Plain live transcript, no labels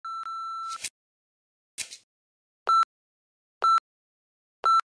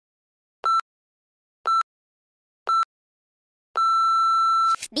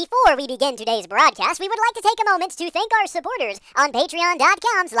Before we begin today's broadcast, we would like to take a moment to thank our supporters on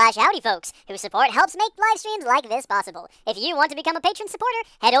patreon.com/howdyfolks, whose support helps make live streams like this possible. If you want to become a patron supporter,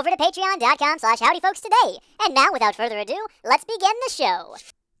 head over to patreon.com/howdyfolks today. And now, without further ado, let's begin the show.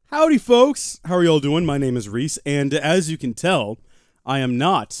 Howdy, folks. How are y'all doing? My name is Reese, and as you can tell, I am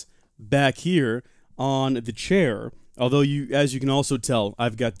not back here on the chair, although as you can also tell,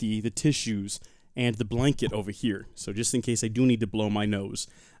 I've got the tissues and the blanket over here, so just in case I do need to blow my nose,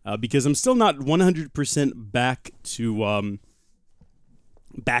 because I'm still not 100% back up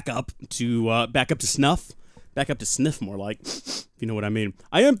to sniff, more like, if you know what I mean.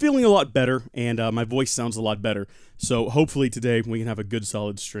 I am feeling a lot better, and my voice sounds a lot better, so hopefully today we can have a good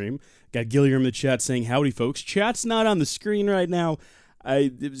solid stream. Got Gilliam in the chat saying, howdy folks. Chat's not on the screen right now.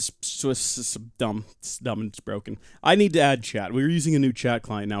 It's dumb. It's dumb and it's broken. I need to add chat. We're using a new chat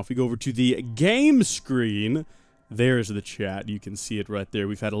client now. If we go over to the game screen, there's the chat. You can see it right there.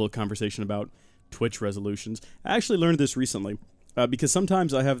 We've had a little conversation about Twitch resolutions. I actually learned this recently, because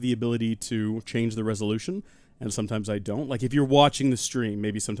sometimes I have the ability to change the resolution, and sometimes I don't. Like if you're watching the stream,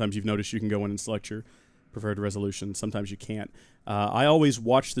 maybe sometimes you've noticed you can go in and select your preferred resolution. Sometimes you can't. I always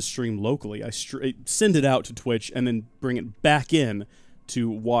watch the stream locally. I send it out to Twitch and then bring it back in to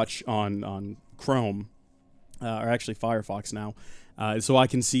watch on Chrome, or actually Firefox now, so I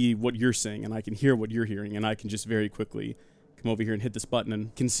can see what you're seeing, and I can hear what you're hearing, and I can just very quickly come over here and hit this button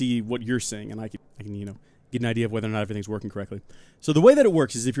and can see what you're seeing, and I can you know, get an idea of whether or not everything's working correctly. So the way that it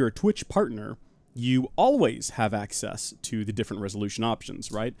works is if you're a Twitch partner, you always have access to the different resolution options,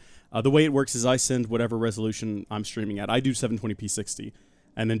 right? The way it works is I send whatever resolution I'm streaming at. I do 720p 60,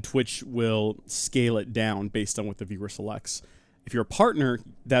 and then Twitch will scale it down based on what the viewer selects. If you're a partner,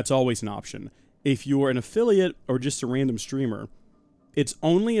 that's always an option. If you're an affiliate or just a random streamer, it's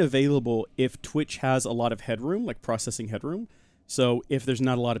only available if Twitch has a lot of headroom, like processing headroom. So if there's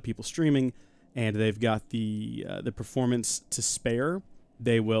not a lot of people streaming and they've got the performance to spare,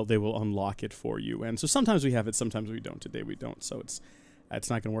 they will unlock it for you. And so sometimes we have it, sometimes we don't. Today we don't. So it's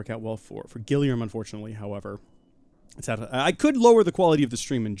not going to work out well for Gilliam, unfortunately. However, I could lower the quality of the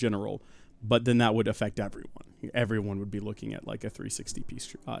stream in general, but then that would affect everyone. Everyone would be looking at like a 360p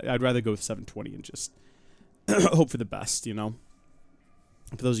stream. I'd rather go with 720 and just hope for the best, you know?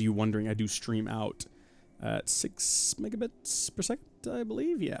 For those of you wondering, I do stream out at 6 megabits per second, I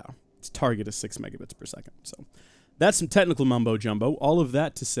believe. Yeah, its target is 6 megabits per second. So that's some technical mumbo-jumbo. All of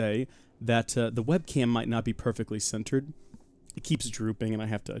that to say that the webcam might not be perfectly centered. It keeps drooping, and I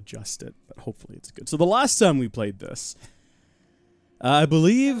have to adjust it, but hopefully it's good. So the last time we played this, I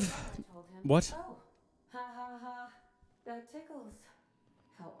believe... What? Oh, ha ha ha, that tickles.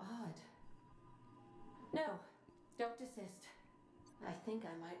 How odd. No, don't desist. I think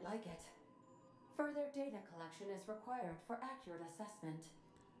I might like it. Further data collection is required for accurate assessment.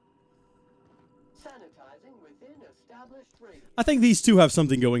 Sanitizing within established range. I think these two have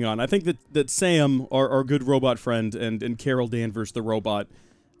something going on. I think that Sam, our good robot friend, and Carol Danvers, the robot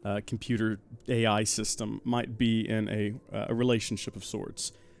computer AI system, might be in a relationship of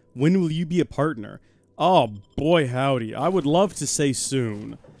sorts. When will you be a partner? Oh, boy, howdy. I would love to say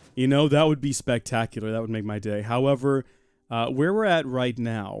soon. You know, that would be spectacular. That would make my day. However, where we're at right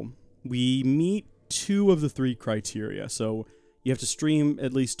now, we meet 2 of the 3 criteria. So you have to stream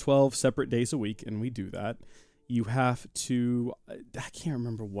at least 12 separate days a week, and we do that. You have to... I can't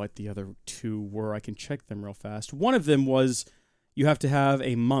remember what the other 2 were. I can check them real fast. One of them was you have to have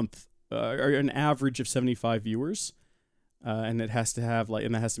a month, or an average of 75 viewers. And it has to have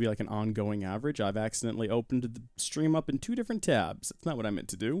and that has to be like an ongoing average. I've accidentally opened the stream up in 2 different tabs. That's not what I meant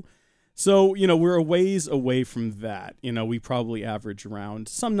to do. So, you know, we're a ways away from that. You know, we probably average around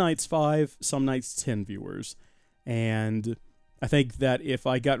some nights 5, some nights 10 viewers. And I think that if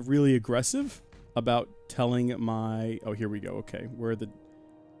I got really aggressive about telling my... Oh, here we go. Okay, where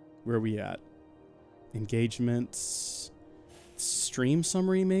are we at? Engagements. Stream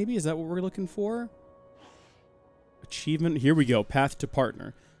summary, maybe? Is that what we're looking for? Achievement. Here we go. Path to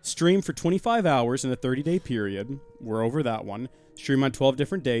partner. Stream for 25 hours in a 30-day period. We're over that one. Stream on 12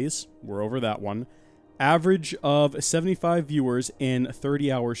 different days. We're over that one. Average of 75 viewers in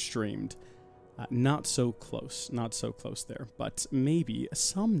 30 hours streamed. Not so close. Not so close there. But maybe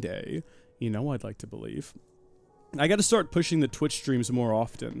someday, you know, I'd like to believe. I got to start pushing the Twitch streams more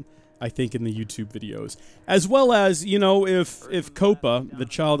often, I think, in the YouTube videos. As well as, you know, if COPA, the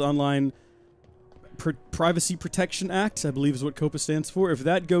Child Online Privacy Protection Act, I believe is what COPA stands for. If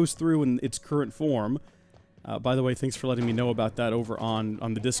that goes through in its current form, by the way, thanks for letting me know about that over on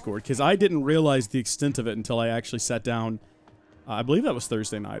the Discord, because I didn't realize the extent of it until I actually sat down, I believe that was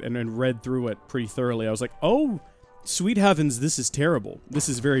Thursday night, and then read through it pretty thoroughly. I was like, oh, Sweet heavens, this is terrible. This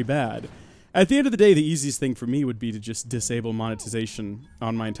is very bad. At the end of the day, the easiest thing for me would be to just disable monetization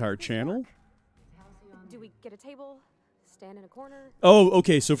on my entire channel. Do we get a table? Stand in a corner? Oh,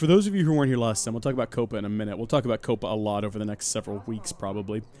 okay, so for those of you who weren't here last time, we'll talk about Copa in a minute. We'll talk about Copa a lot over the next several weeks,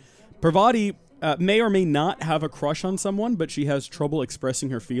 probably. Parvati may or may not have a crush on someone, but she has trouble expressing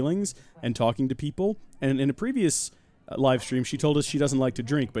her feelings and talking to people. And in a previous live stream, she told us she doesn't like to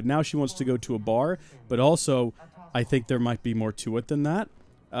drink, but now she wants to go to a bar. But also, I think there might be more to it than that.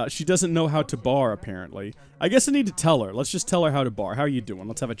 She doesn't know how to bar, apparently. I guess I need to tell her. Let's just tell her how to bar. How are you doing?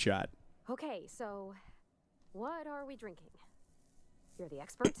 Let's have a chat. Okay, so what are we drinking? You're the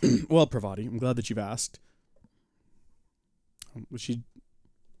expert. Well, Parvati, I'm glad that you've asked. Was she...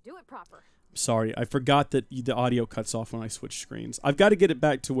 Do it proper. Sorry, I forgot that the audio cuts off when I switch screens. I've got to get it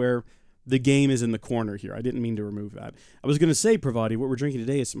back to where the game is in the corner here. I didn't mean to remove that. I was going to say, Parvati, what we're drinking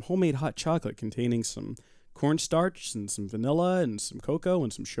today is some homemade hot chocolate containing some cornstarch and some vanilla and some cocoa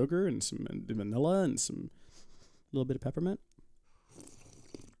and some sugar and some vanilla and some little bit of peppermint.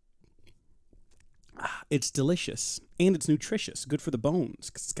 It's delicious and it's nutritious, good for the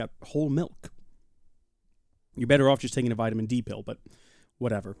bones because it's got whole milk. You're better off just taking a vitamin D pill, but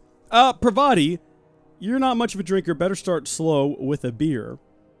whatever. Parvati, you're not much of a drinker. Better start slow with a beer.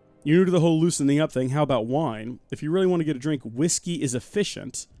 You're new to the whole loosening up thing. How about wine? If you really want to get a drink, whiskey is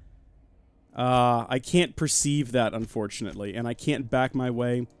efficient. I can't perceive that, unfortunately, and I can't back my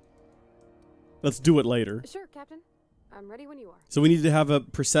way. Let's do it later. Sure, Captain. I'm ready when you are. So we need to have a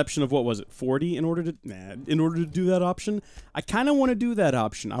perception of, what was it, 40 in order to... Nah, in order to do that option? I kind of want to do that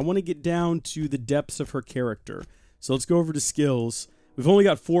option. I want to get down to the depths of her character. So let's go over to skills. We've only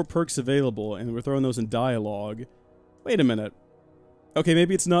got 4 perks available, and we're throwing those in dialogue. Wait a minute. Okay,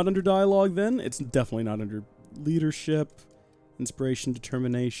 maybe it's not under dialogue then? It's definitely not under leadership, inspiration,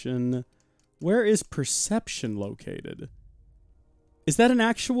 determination. Where is perception located? Is that an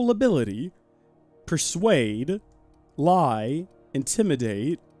actual ability? Persuade, lie,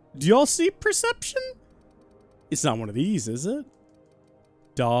 intimidate. Do y'all see perception? It's not one of these, is it?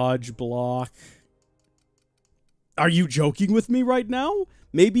 Dodge, block. Are you joking with me right now?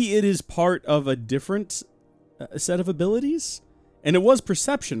 Maybe it is part of a different set of abilities? And it was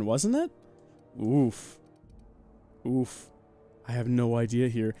perception, wasn't it? Oof. Oof. I have no idea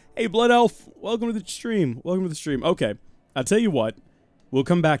here. Hey, Blood Elf, welcome to the stream. Welcome to the stream. Okay, I'll tell you what. We'll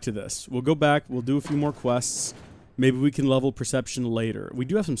come back to this. We'll go back. We'll do a few more quests. Maybe we can level perception later. We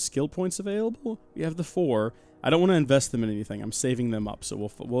do have some skill points available. We have the 4. I don't want to invest them in anything. I'm saving them up, so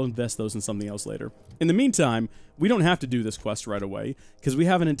we'll invest those in something else later. In the meantime, we don't have to do this quest right away, because we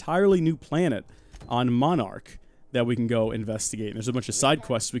have an entirely new planet on Monarch that we can go investigate. And there's a bunch of side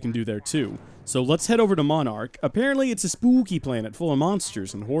quests we can do there, too. So let's head over to Monarch. Apparently, it's a spooky planet full of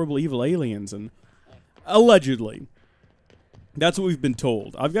monsters and horrible evil aliens, and... allegedly. That's what we've been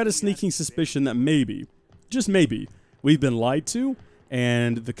told. I've got a sneaking suspicion that maybe, just maybe, we've been lied to,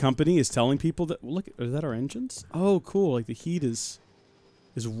 and the company is telling people that... Look, is that our engines? Oh, cool. Like, the heat is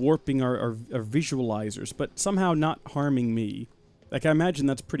warping our visualizers, but somehow not harming me. Like, I imagine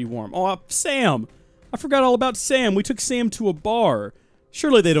that's pretty warm. Oh, Sam! I forgot all about Sam. We took Sam to a bar.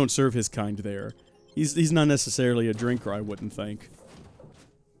 Surely they don't serve his kind there. He's not necessarily a drinker, I wouldn't think.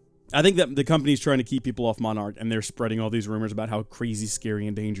 I think that the company's trying to keep people off Monarch, and they're spreading all these rumors about how crazy, scary,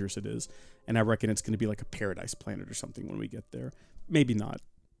 and dangerous it is. And I reckon it's going to be like a paradise planet or something when we get there. Maybe not.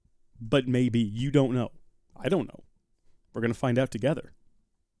 But maybe. You don't know. I don't know. We're going to find out together.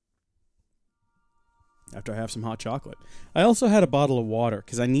 After I have some hot chocolate. I also had a bottle of water,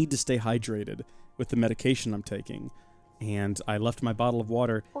 because I need to stay hydrated with the medication I'm taking. And I left my bottle of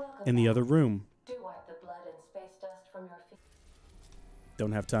water in the other room. Do wipe the blood and space dust from your feet.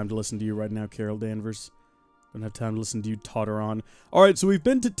 Don't have time to listen to you right now, Carol Danvers. Don't have time to listen to you totter on. Alright, so we've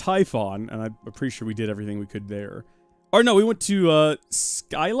been to Typhon, and I'm pretty sure we did everything we could there. Or no, we went to,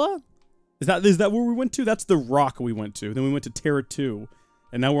 Skyla? Is that where we went to? That's the rock we went to. Then we went to Terra 2,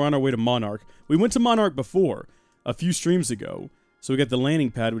 and now we're on our way to Monarch. We went to Monarch before, a few streams ago. So we got the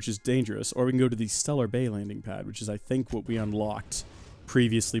landing pad, which is dangerous, or we can go to the Stellar Bay landing pad, which is, I think, what we unlocked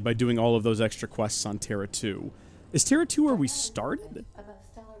previously by doing all of those extra quests on Terra 2. Is Terra 2 where we started? Above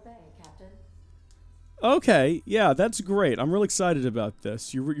Stellar Bay, Captain. Okay, yeah, that's great. I'm real excited about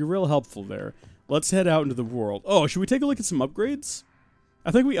this. You're real helpful there. Let's head out into the world. Oh, should we take a look at some upgrades?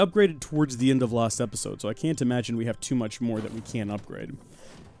 I think we upgraded towards the end of last episode, so I can't imagine we have too much more that we can upgrade.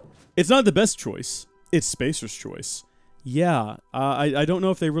 It's not the best choice. It's Spacer's choice. Yeah, I don't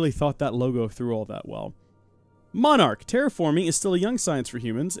know if they really thought that logo through all that well. Monarch. Terraforming is still a young science for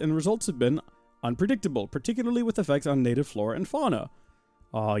humans, and results have been unpredictable, particularly with effects on native flora and fauna.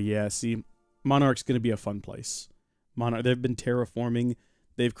 Oh, yeah, see, Monarch's going to be a fun place. Monarch. They've been terraforming.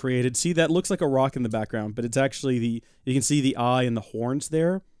 They've created. See, that looks like a rock in the background, but it's actually you can see the eye and the horns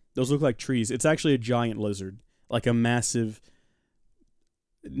there. Those look like trees. It's actually a giant lizard, like a massive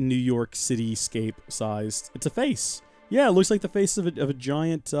New York cityscape sized. It's a face. Yeah, it looks like the face of a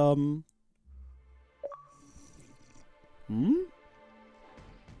giant,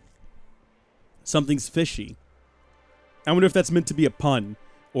 Something's fishy. I wonder if that's meant to be a pun,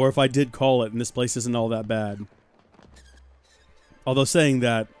 or if I did call it and this place isn't all that bad. Although saying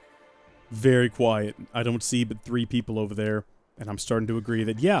that, very quiet. I don't see but 3 people over there, and I'm starting to agree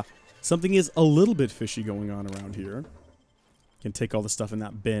that, yeah, something is a little bit fishy going on around here. Can take all the stuff in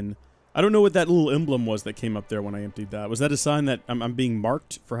that bin. I don't know what that little emblem was that came up there when I emptied that. Was that a sign that I'm being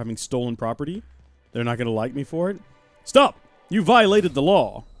marked for having stolen property? They're not going to like me for it? Stop! You violated the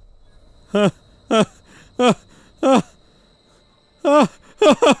law!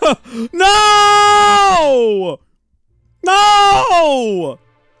 No! No!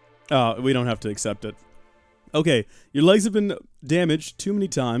 We don't have to accept it. Okay, your legs have been damaged too many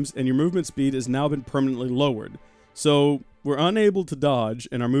times, and your movement speed has now been permanently lowered. So, we're unable to dodge,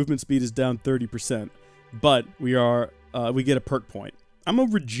 and our movement speed is down 30%. But we get a perk point. I'm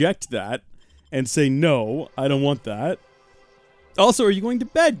gonna reject that and say no, I don't want that. Also, are you going to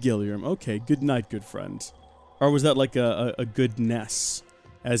bed, Gilliam? Okay, good night, good friend. Or was that like a goodness?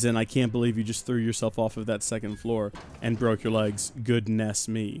 As in, I can't believe you just threw yourself off of that 2nd floor and broke your legs. Goodness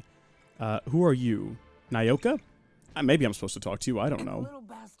me. Who are you? Nyoka? Maybe I'm supposed to talk to you, I don't know. The little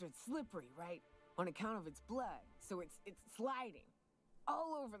bastard's slippery, right? On account of its blood. So it's sliding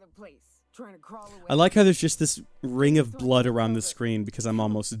all over the place, trying to crawl away. I like how there's just this ring of blood around the screen because I'm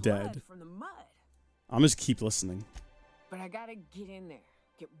almost dead. From the mud. I'm just keep listening. But I gotta get in there,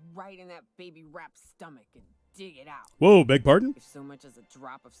 get right in that baby rap's stomach and dig it out. Whoa, beg pardon? If so much as a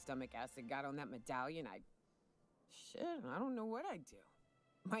drop of stomach acid got on that medallion, I don't know what I'd do.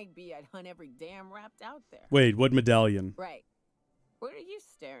 Might be I'd hunt every damn rapt out there. Wait, what medallion? Right. What are you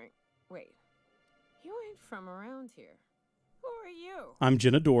staring? Wait. You ain't from around here. Who are you? I'm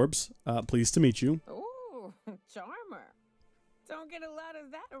Jenna Dorbs. Pleased to meet you. Ooh, charmer. Don't get a lot of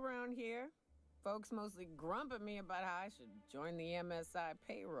that around here. Folks mostly grump at me about how I should join the MSI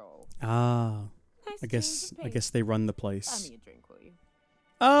payroll. Ah. Nice I guess they run the Buy place. me a drink, will you?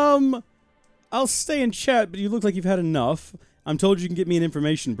 I'll stay and chat, but you look like you've had enough. I'm told you can get me an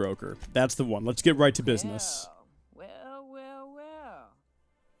information broker. That's the one. Let's get right to business. Well.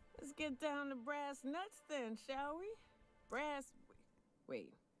 Let's get down to brass nuts then, shall we?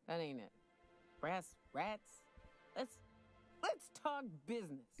 Wait, that ain't it. Brass rats? Let's talk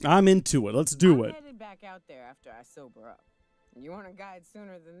business. I'm into it. Let's do it. I'm headed back out there after I sober up. You want a guide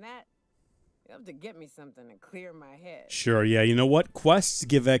sooner than that? You'll have to get me something to clear my head. Sure, yeah. You know what? Quests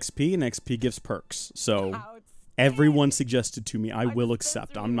give XP, and XP gives perks. So, everyone suggested to me, I will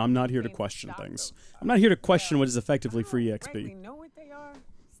accept. I'm not here to question things. I'm not here to question what is effectively free XP. Frankly, know what they are?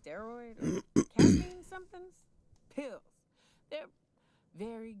 Steroid or caffeine somethings? Pills. They're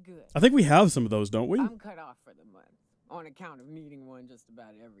very good. I think we have some of those, don't we? I'm cut off for the month on account of needing one just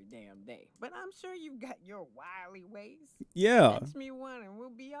about every damn day. But I'm sure you've got your wily ways. Yeah. Fetch me one and we'll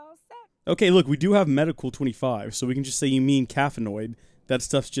be all set. Okay, look, we do have medical 25, so we can just say you mean caffeinoid. That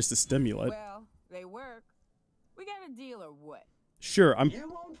stuff's just a stimulant. Well, they work. We got a deal or what? Sure, You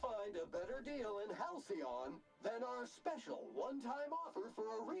won't find a better deal in Halcyon than our special one-time offer for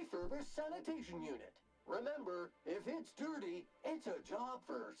a refurbished sanitation unit. Remember, if it's dirty, it's a job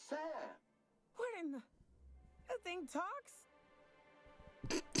for Sam. What in the... That thing talks?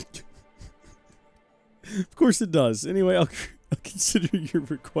 Of course it does. Anyway, I'll consider your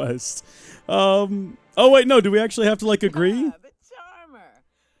request. Oh wait, no, do we actually have to, like, agree? The charmer.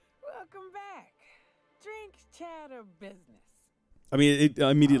 Welcome back. Drink, chat, or business? I mean, it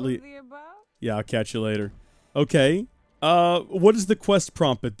immediately... All of the above? Yeah, I'll catch you later. Okay. What is the quest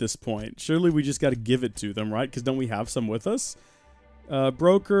prompt at this point? Surely we just gotta give it to them, right? Because don't we have some with us?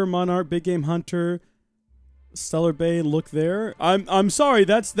 Broker, Monarch, Big Game Hunter... Stellar Bay, look there. I'm sorry,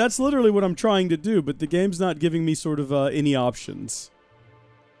 that's literally what I'm trying to do, but the game's not giving me sort of any options.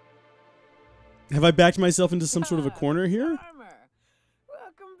 Have I backed myself into some sort of a corner here? Charmer.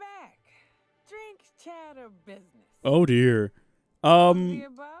 Welcome back. Drink, chat, or business? Oh dear. All of the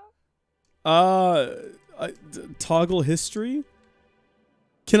above? Toggle history?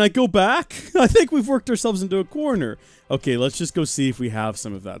 Can I go back? I think we've worked ourselves into a corner. Okay, let's just go see if we have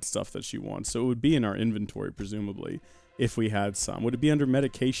some of that stuff that she wants. So it would be in our inventory, presumably, if we had some. Would it be under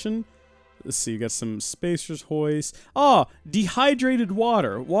medication? Let's see, you got some spacers, hoist. Ah, dehydrated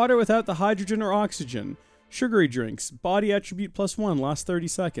water. Water without the hydrogen or oxygen. Sugary drinks. Body attribute +1, last 30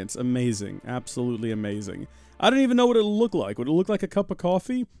 seconds. Amazing. Absolutely amazing. I don't even know what it'll look like. Would it look like a cup of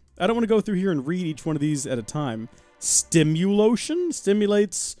coffee? I don't want to go through here and read each one of these at a time. Stimulotion?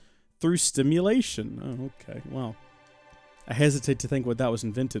 Stimulates through stimulation. Oh, okay. Well, I hesitate to think what that was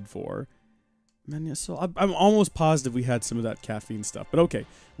invented for. Man, yeah, so I'm almost positive we had some of that caffeine stuff. But okay,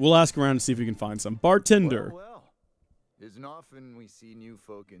 we'll ask around and see if we can find some. Bartender. Well. Isn't often we see new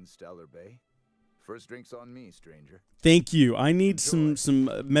folk in Stellar Bay. First drink's on me, stranger. Thank you. I need some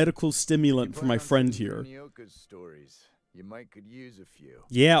medical stimulant for my friend here. Stories. You might could use a few.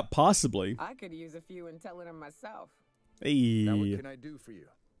 Yeah, possibly. I could use a few and telling them myself. Hey. Now what can I do for you?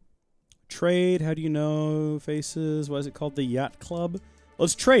 Trade. How do you know? Faces. What is it called? The Yacht Club.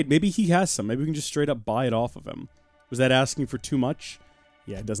 Let's trade. Maybe he has some. Maybe we can just straight up buy it off of him. Was that asking for too much?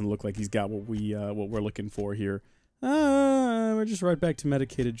 Yeah, it doesn't look like he's got what we're looking for here. We're just right back to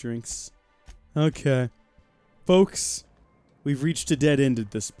medicated drinks. Okay. Folks, we've reached a dead end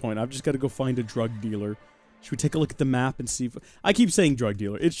at this point. I've just got to go find a drug dealer. Should we take a look at the map and see if... I keep saying drug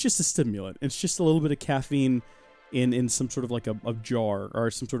dealer. It's just a stimulant. It's just a little bit of caffeine in some sort of like a jar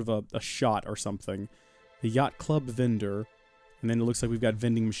or some sort of a shot or something. The Yacht Club vendor. And then it looks like we've got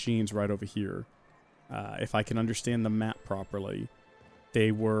vending machines right over here. If I can understand the map properly.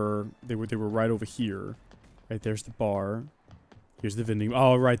 They were right over here. Right there's the bar. Here's the vending.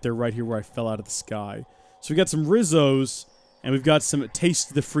 Oh, right, they're right here where I fell out of the sky. So we got some Rizzos, and we've got some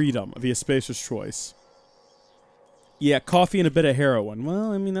Taste the Freedom via Spacer's Choice. Yeah, coffee and a bit of heroin.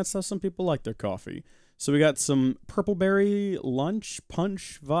 Well, I mean, that's how some people like their coffee. So we got some Purpleberry lunch,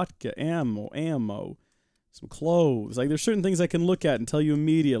 punch, vodka, ammo, some clothes. Like, there's certain things I can look at and tell you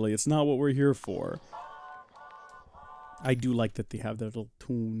immediately. It's not what we're here for. I do like that they have their little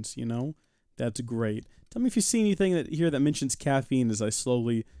tunes, you know? That's great. Tell me if you see anything here that mentions caffeine as I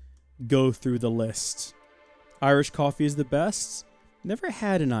slowly go through the list. Irish coffee is the best. Never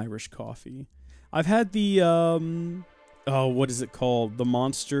had an Irish coffee. I've had the, oh, what is it called? The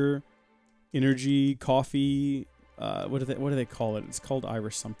Monster Energy Coffee. What do they call it? It's called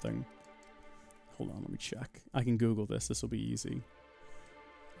Irish something. Hold on, let me check. I can Google this. This will be easy.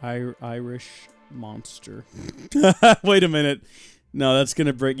 Irish Monster. Wait a minute. No, that's going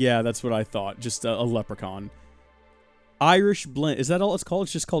to break... Yeah, that's what I thought. Just a leprechaun. Irish Blend. Is that all it's called?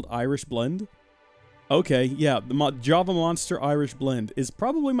 It's just called Irish Blend? Okay, yeah. The Java Monster Irish Blend is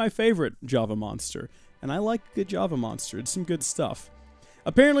probably my favorite Java Monster. And I like good Java Monster. It's some good stuff.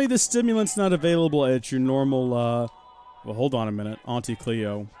 Apparently, the stimulant's not available at your normal... Well, hold on a minute. Auntie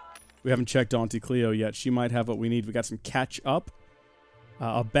Cleo. We haven't checked Auntie Cleo yet. She might have what we need. We got some catch-up.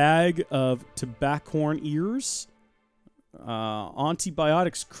 A bag of tobaccorn ears.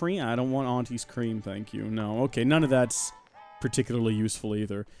 Antibiotics cream. I don't want Auntie's cream, thank you. No, okay, none of that's particularly useful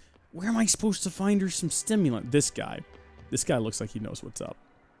either. Where am I supposed to find her some stimulant? This guy. This guy looks like he knows what's up.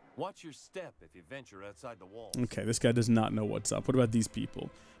 Watch your step if you venture outside the walls. Okay, this guy does not know what's up. What about these people?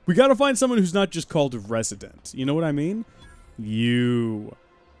 We gotta find someone who's not just called a resident. You know what I mean? You.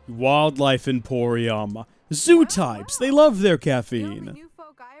 Wildlife Emporium. Zoo types. They love their caffeine. The only new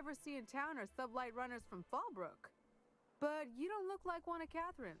folk I ever see in town are sublight runners from Fallbrook. But you don't look like one of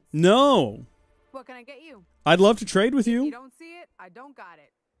Catherine's. No. What can I get you? I'd love to trade with you. If you don't see it, I don't got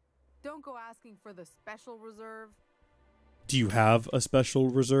it. Don't go asking for the special reserve. Do you have a special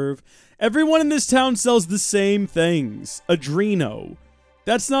reserve? Everyone in this town sells the same things. Adreno.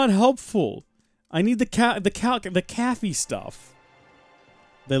 That's not helpful. I need the caffy stuff.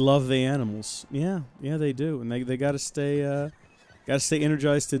 They love the animals. Yeah, they do, and they gotta stay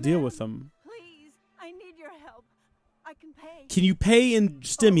energized to deal with them. Please, I need your help. I can pay. Can you pay in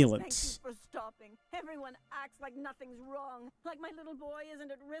stimulants? Oh, thank you for stopping. Everyone acts like nothing's wrong, like my little boy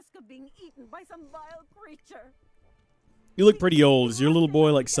isn't at risk of being eaten by some vile creature. You look pretty old. Is your little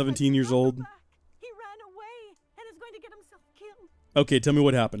boy like 17 years old? He ran away and is going to get himself killed. Okay, tell me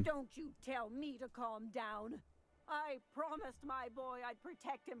what happened. Don't you tell me to calm down. I promised my boy I'd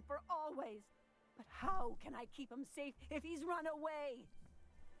protect him for always. But how can I keep him safe if he's run away?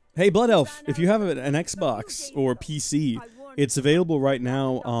 Hey, Blood Elf, if you have an Xbox or PC, it's available right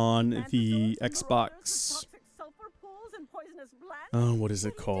now on the Xbox. Oh, what is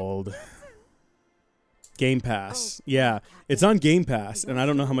it called? Game Pass. Yeah, it's on Game Pass, and I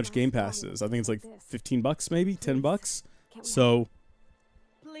don't know how much Game Pass is. I think it's like 15 bucks, maybe 10 bucks. So,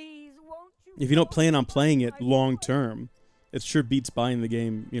 if you don't plan on playing it long term, it sure beats buying the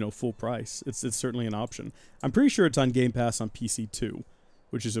game, you know, full price. It's certainly an option. I'm pretty sure it's on Game Pass on PC too,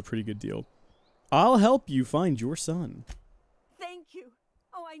 which is a pretty good deal. I'll help you find your son. Thank you.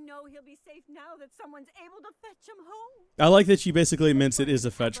 Oh, I know he'll be safe now that someone's able to fetch him home. I like that she basically means it is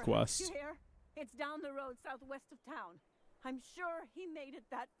a fetch quest. You hear? It's down the road southwest of town. I'm sure he made it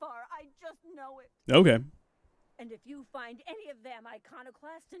that far. I just know it. Okay. And if you find any of them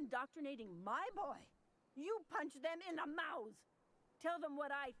iconoclasts indoctrinating my boy, you punch them in the mouth. Tell them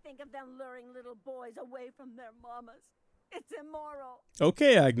what I think of them luring little boys away from their mamas. It's immoral.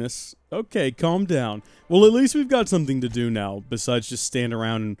 Okay, Agnes. Okay, calm down. Well, at least we've got something to do now, besides just stand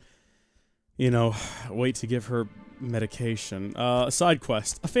around and, you know, wait to give her medication. Side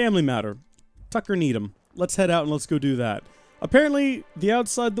quest. A family matter. Tucker Needham. Let's head out and let's go do that. Apparently, the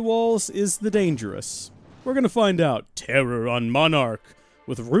outside the walls is the dangerous. We're gonna find out. Terror on Monarch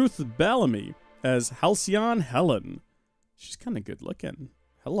with Ruth Bellamy as Halcyon Helen. She's kind of good looking.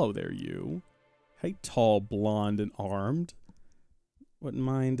 Hello there, you. Hey, tall, blonde, and armed. Wouldn't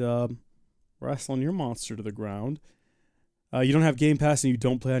mind wrestling your monster to the ground. You don't have Game Pass and you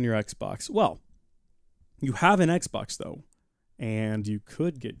don't play on your Xbox. Well, you have an Xbox, though. And you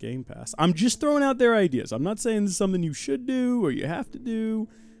could get Game Pass. I'm just throwing out their ideas. I'm not saying this is something you should do or you have to do.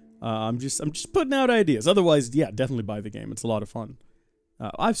 I'm just putting out ideas. Otherwise, yeah, definitely buy the game. It's a lot of fun.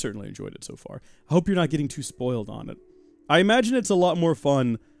 I've certainly enjoyed it so far. I hope you're not getting too spoiled on it. I imagine it's a lot more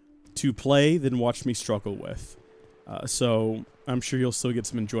fun to play than watch me struggle with. So I'm sure you'll still get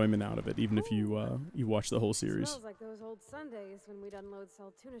some enjoyment out of it, even if you you watch the whole series. Smells like those old Sundays when we'd unload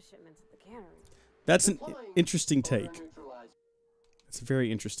salt tuna shipments at the cannery. That's an interesting take. It's a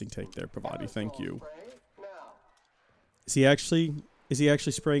very interesting take there, Pravati. Thank you. Is he actually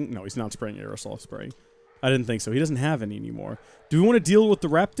spraying? No, he's not spraying aerosol spray. I didn't think so. He doesn't have any anymore. Do we want to deal with the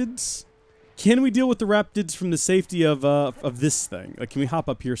Raptids? Can we deal with the Raptids from the safety of this thing? Like, can we hop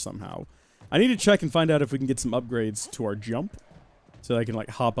up here somehow? I need to check and find out if we can get some upgrades to our jump, so that I can like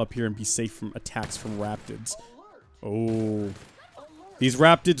hop up here and be safe from attacks from Raptids. Oh, these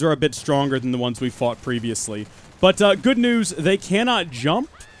Raptids are a bit stronger than the ones we fought previously. But good news, they cannot jump.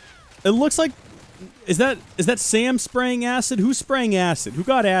 It looks like is that Sam spraying acid? Who's spraying acid? Who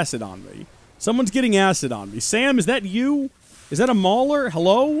got acid on me? Someone's getting acid on me. Sam, is that you? Is that a Mauler?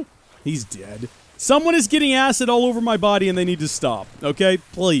 Hello? He's dead. Someone is getting acid all over my body and they need to stop. Okay?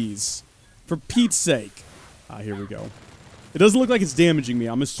 Please. For Pete's sake. Here we go. It doesn't look like it's damaging me.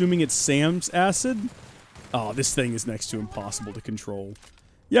 I'm assuming it's Sam's acid. Oh, this thing is next to impossible to control.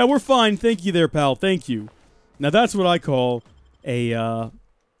 Yeah, we're fine. Thank you there, pal. Thank you. Now that's what I call a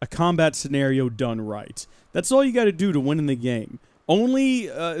combat scenario done right. That's all you got to do to win in the game. Only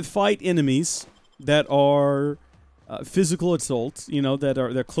fight enemies that are physical assault, you know,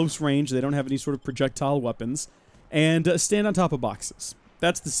 they're close range, they don't have any sort of projectile weapons, and stand on top of boxes.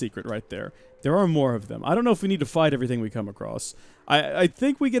 That's the secret right there. There are more of them. I don't know if we need to fight everything we come across. I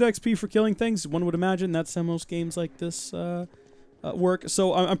think we get XP for killing things. One would imagine that's how most games like this work.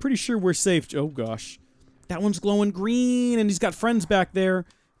 So I'm pretty sure we're safe. Oh gosh. That one's glowing green, and he's got friends back there.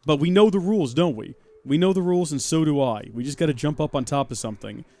 But we know the rules, don't we? We know the rules, and so do I. We just got to jump up on top of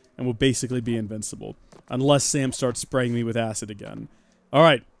something, and we'll basically be invincible. Unless Sam starts spraying me with acid again.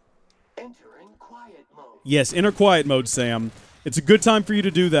 Alright. Enter in quiet mode. Yes, enter quiet mode, Sam. It's a good time for you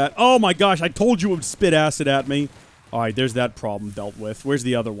to do that. Oh my gosh, I told you it would spit acid at me. Alright, there's that problem dealt with. Where's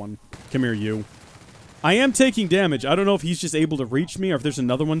the other one? Come here, you. I am taking damage. I don't know if he's just able to reach me or if there's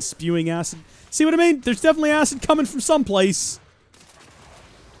another one spewing acid. See what I mean? There's definitely acid coming from someplace.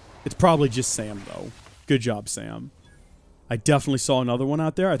 It's probably just Sam, though. Good job, Sam. I definitely saw another one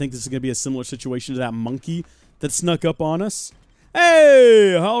out there. I think this is going to be a similar situation to that monkey that snuck up on us.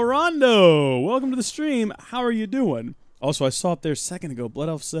 Hey, Halrondo! Welcome to the stream. How are you doing? Also, I saw it there a second ago. Blood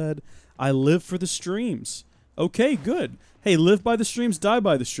Elf said, I live for the streams. Okay, good. Hey, live by the streams, die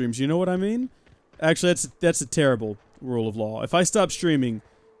by the streams. You know what I mean? Actually, that's a terrible rule of law. If I stop streaming,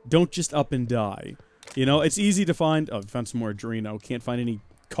 don't just up and die. You know, it's easy to find... Oh, I found some more Adreno. Can't find any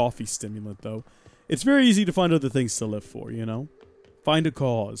coffee stimulant, though. It's very easy to find other things to live for, you know? Find a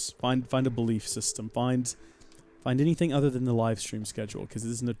cause. Find a belief system. Find anything other than the live stream schedule, because it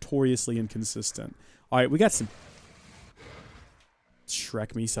is notoriously inconsistent. Alright, we got some...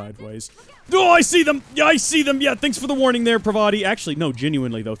 Shrek me sideways. Oh, I see them! Yeah, I see them! Yeah, thanks for the warning there, Pravati. Actually, no,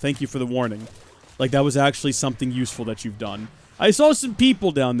 genuinely, though. Thank you for the warning. Like, that was actually something useful that you've done. I saw some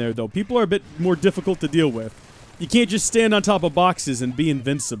people down there, though. People are a bit more difficult to deal with. You can't just stand on top of boxes and be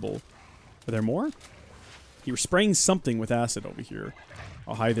invincible. Are there more? You were spraying something with acid over here.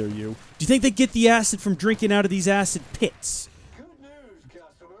 Oh, hi there, you. Do you think they get the acid from drinking out of these acid pits? Good news,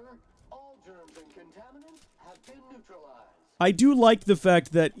 customer. All germs and contaminants have been neutralized. I do like the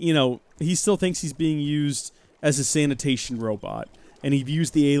fact that, you know, he still thinks he's being used as a sanitation robot. And he views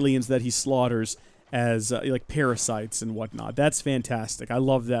the aliens that he slaughters as, like, parasites and whatnot. That's fantastic. I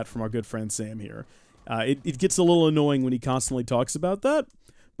love that from our good friend Sam here. It gets a little annoying when he constantly talks about that.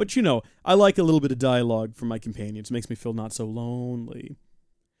 But, you know, I like a little bit of dialogue from my companions. It makes me feel not so lonely.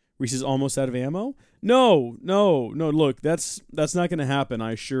 Reese's almost out of ammo? No, no, no, look, that's not going to happen,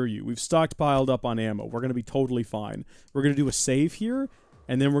 I assure you. We've stockpiled up on ammo. We're going to be totally fine. We're going to do a save here,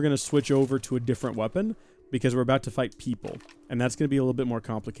 and then we're going to switch over to a different weapon, because we're about to fight people. And that's going to be a little bit more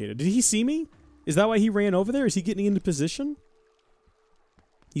complicated. Did he see me? Is that why he ran over there? Is he getting into position?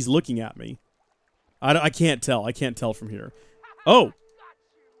 He's looking at me. I can't tell. I can't tell from here. Oh!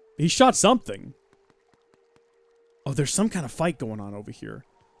 He shot something. Oh, there's some kind of fight going on over here.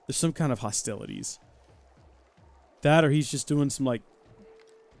 There's some kind of hostilities. That or he's just doing some, like...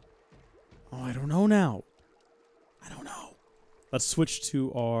 Oh, I don't know now. I don't know. Let's switch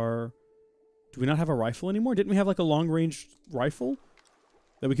to our... Do we not have a rifle anymore? Didn't we have, like, a long-range rifle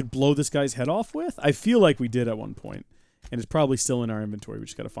that we could blow this guy's head off with? I feel like we did at one point. And it's probably still in our inventory. We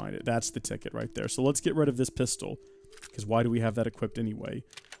just gotta find it. That's the ticket right there. So let's get rid of this pistol. Because why do we have that equipped anyway?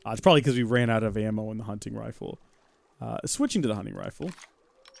 It's probably because we ran out of ammo in the hunting rifle. Switching to the hunting rifle.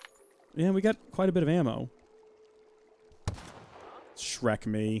 Yeah, we got quite a bit of ammo. Shrek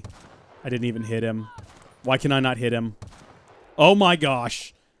me. I didn't even hit him. Why can I not hit him? Oh my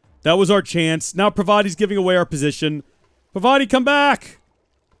gosh. That was our chance. Now Pravati's giving away our position. Pravati, come back!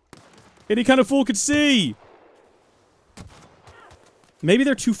 Any kind of fool could see! Maybe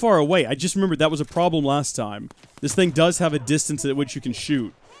they're too far away. I just remembered that was a problem last time. This thing does have a distance at which you can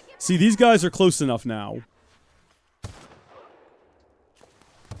shoot. See, these guys are close enough now.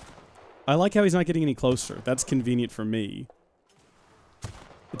 I like how he's not getting any closer. That's convenient for me.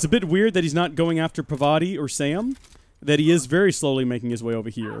 It's a bit weird that he's not going after Pravati or Sam. That he is very slowly making his way over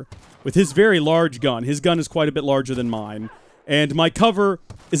here. With his very large gun. His gun is quite a bit larger than mine. And my cover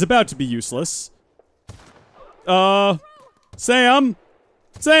is about to be useless. Sam!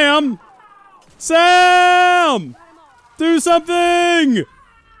 Sam! Sam! Do something!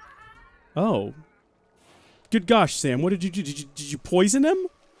 Oh. Good gosh, Sam. What did you do? Did you poison him?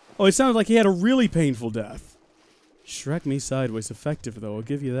 Oh, it sounded like he had a really painful death. Shrek me sideways. Effective, though. I'll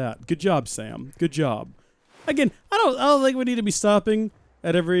give you that. Good job, Sam. Good job. Again, I don't think we need to be stopping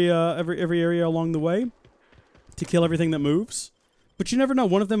at every area along the way to kill everything that moves. But you never know.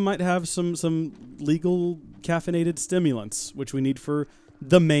 One of them might have some legal caffeinated stimulants, which we need for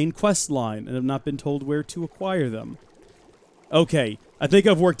the main quest line, and have not been told where to acquire them. Okay, I think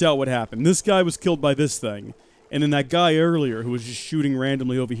I've worked out what happened. This guy was killed by this thing. And then that guy earlier who was just shooting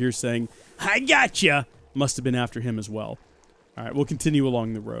randomly over here saying, I gotcha, must have been after him as well. Alright, we'll continue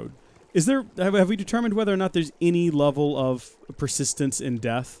along the road. Is there, have we determined whether or not there's any level of persistence in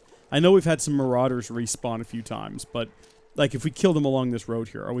death? I know we've had some marauders respawn a few times, but, like, if we kill them along this road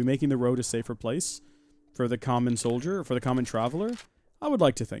here, are we making the road a safer place for the common soldier, or for the common traveler? I would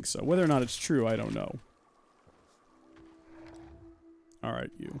like to think so. Whether or not it's true, I don't know.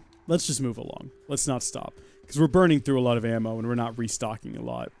 Alright, you. Let's just move along. Let's not stop. Because we're burning through a lot of ammo, and we're not restocking a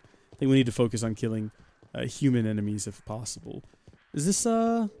lot. I think we need to focus on killing human enemies if possible. Is this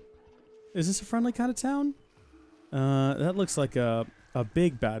a friendly kind of town? That looks like a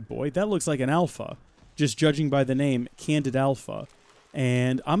big bad boy. That looks like an alpha. Just judging by the name, Candid Alpha.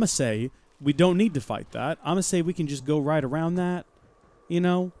 And I'ma say, we don't need to fight that. I'ma say we can just go right around that. You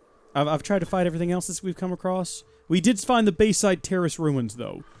know? I've tried to fight everything else that we've come across. We did find the Bayside Terrace Ruins,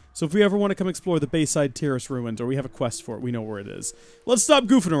 though. So if we ever want to come explore the Bayside Terrace Ruins, or we have a quest for it, we know where it is. Let's stop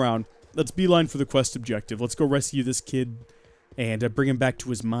goofing around. Let's beeline for the quest objective. Let's go rescue this kid and bring him back to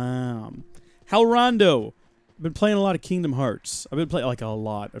his mom. Halrondo. I've been playing a lot of Kingdom Hearts. I've been playing, like, a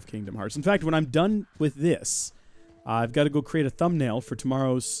lot of Kingdom Hearts. In fact, when I'm done with this, I've got to go create a thumbnail for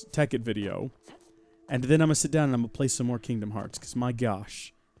tomorrow's Tech It video. And then I'm going to sit down and I'm going to play some more Kingdom Hearts, because my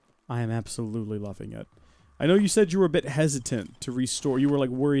gosh, I am absolutely loving it. I know you said you were a bit hesitant to restore. You were, like,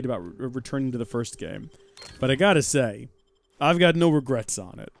 worried about returning to the first game. But I gotta say, I've got no regrets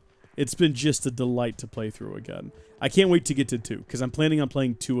on it. It's been just a delight to play through again. I can't wait to get to 2, because I'm planning on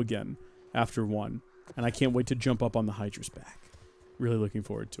playing 2 again after 1. And I can't wait to jump up on the Hydra's back. Really looking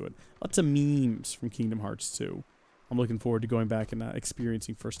forward to it. Lots of memes from Kingdom Hearts 2. I'm looking forward to going back and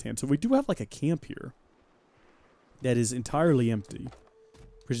experiencing firsthand. So we do have, like, a camp here that is entirely empty.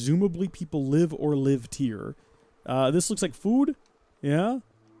 Presumably people live or lived here. This looks like food? Yeah?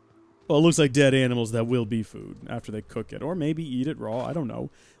 Well, it looks like dead animals that will be food after they cook it. Or maybe eat it raw. I don't know.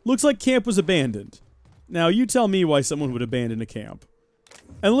 Looks like camp was abandoned. Now, you tell me why someone would abandon a camp.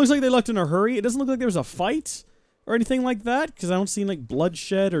 And it looks like they left in a hurry. It doesn't look like there was a fight or anything like that, because I don't see, like,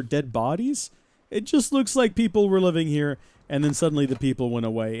 bloodshed or dead bodies. It just looks like people were living here, and then suddenly the people went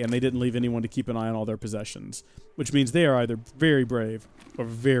away, and they didn't leave anyone to keep an eye on all their possessions. Which means they are either very brave or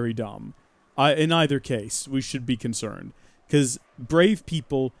very dumb. In either case, we should be concerned. Because brave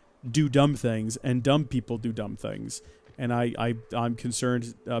people do dumb things, and dumb people do dumb things. and I'm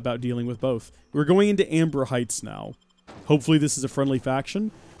concerned about dealing with both. We're going into Amber Heights now. Hopefully this is a friendly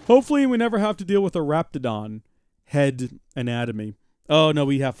faction. Hopefully we never have to deal with a Raptidon head anatomy. Oh no,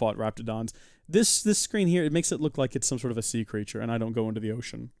 we have fought Raptidons. This screen here, it makes it look like it's some sort of a sea creature, and I don't go into the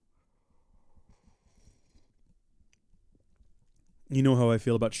ocean. You know how I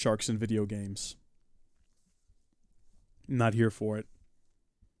feel about sharks in video games. Not here for it.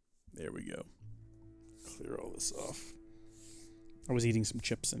 There we go. Clear all this off. I was eating some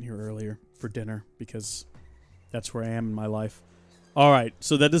chips in here earlier for dinner because that's where I am in my life. Alright,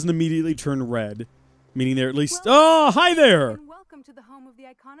 so that doesn't immediately turn red. Meaning they're at least... Oh, hi there! And welcome to the home of the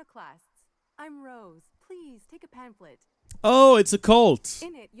iconoclasts. I'm Rose. Please, take a pamphlet. Oh, it's a cult.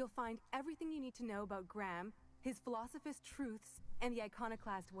 In it, you'll find everything you need to know about Graham, his philosophist truths, and the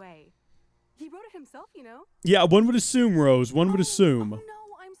iconoclast way. He wrote it himself, you know? Yeah, one would assume, Rose. One would assume. Oh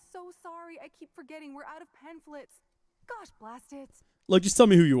no, I'm so sorry. I keep forgetting we're out of pamphlets. Gosh, blast it. Like, just tell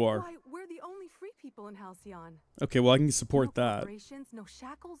me who you are. Why, we're the only free people in Halcyon. Okay, well, I can support no that. corporations, no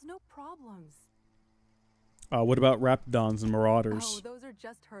shackles, no problems. What about Raptidons and Marauders? Oh, those are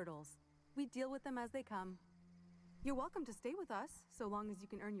just hurdles. We deal with them as they come. You're welcome to stay with us, so long as you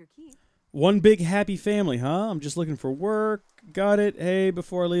can earn your keep. One big happy family, huh? I'm just looking for work. Got it. Hey,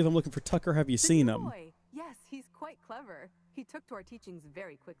 before I leave, I'm looking for Tucker. Have you seen him? Boy. Yes, he's quite clever. He took to our teachings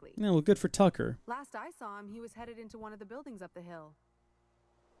very quickly. Yeah, well, good for Tucker. Last I saw him, he was headed into one of the buildings up the hill.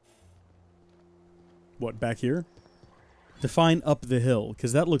 What, back here? Define up the hill,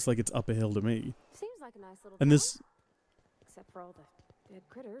 because that looks like it's up a hill to me. Seems like a nice little And town, this... except for all the dead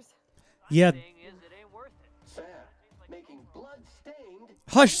critters. Yeah. Sam, making blood-stained...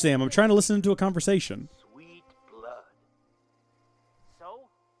 Hush, Sam. I'm trying to listen to a conversation. Sweet blood. So?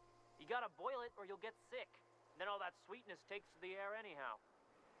 You gotta boil it or you'll get sick. Then all that sweetness takes to the air anyhow.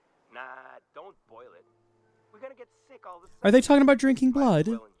 Nah, don't boil it. We're gonna get sick all the time. Are they talking about drinking blood?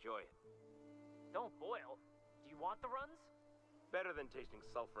 Well, enjoy it. Don't boil. Do you want the runs? Better than tasting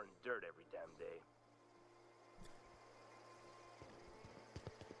sulfur and dirt every damn day.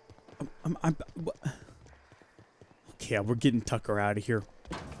 Okay, we're getting Tucker out of here.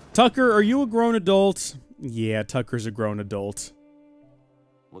 Tucker, are you a grown adult? Yeah, Tucker's a grown adult.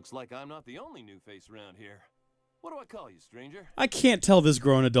 Looks like I'm not the only new face around here. What do I call you, stranger? I can't tell this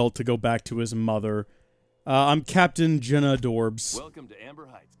grown adult to go back to his mother. I'm Captain Jenna Dorbs. Welcome to Amber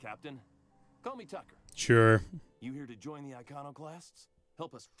Heights, Captain. Call me Tucker. Sure. You here to join the iconoclasts?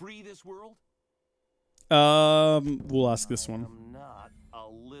 Help us free this world? We'll ask this one. I'm not a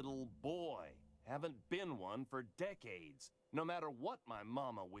little boy. Haven't been one for decades. No matter what my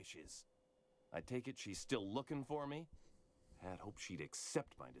mama wishes. I take it she's still looking for me? Had hoped she'd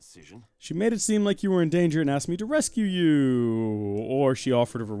accept my decision. She made it seem like you were in danger and asked me to rescue you. Or she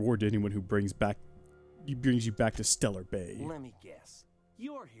offered a reward to anyone who brings you back to Stellar Bay. Let me guess.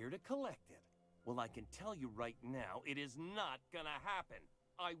 You're here to collect it. Well, I can tell you right now, it is not gonna happen.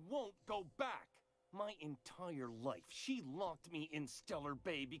 I won't go back. My entire life, she locked me in Stellar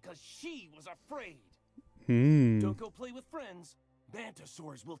Bay because she was afraid. Don't go play with friends.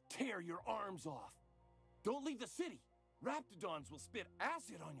 Mantisaurs will tear your arms off. Don't leave the city. Raptidons will spit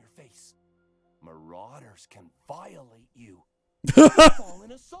acid on your face. Marauders can violate you. Fall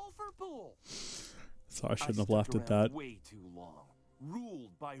in a sulfur pool. So I shouldn't have laughed at that. Way too long,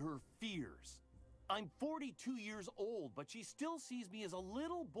 ruled by her fears. I'm 42 years old, but she still sees me as a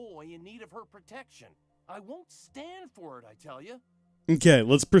little boy in need of her protection. I won't stand for it, I tell you. Okay,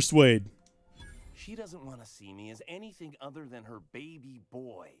 let's persuade. She doesn't want to see me as anything other than her baby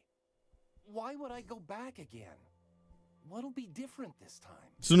boy. Why would I go back again? What'll be different this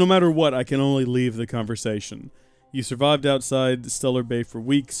time? So no matter what, I can only leave the conversation. You survived outside Stellar Bay for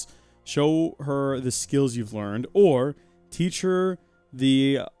weeks. Show her the skills you've learned, or teach her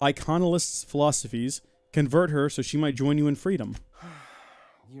the iconolist's philosophies, convert her so she might join you in freedom.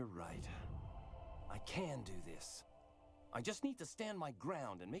 You're right. I can do this. I just need to stand my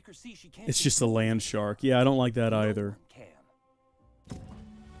ground and make her see she can't. It's just a land shark. Yeah, I don't like that either.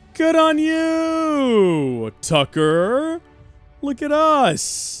 Good on you, Tucker. Look at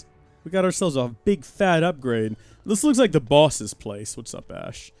us. We got ourselves a big fat upgrade. This looks like the boss's place. What's up,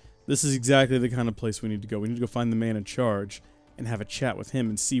 Ash? This is exactly the kind of place we need to go. We need to go find the man in charge and have a chat with him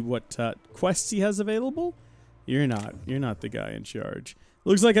and see what quests he has available. You're not the guy in charge.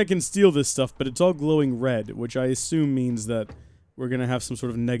 Looks like I can steal this stuff, but it's all glowing red, which I assume means that we're going to have some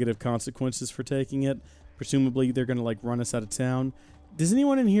sort of negative consequences for taking it. Presumably, they're going to, like, run us out of town. Does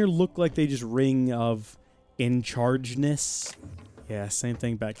anyone in here look like they just ring of in-chargeness? Yeah, same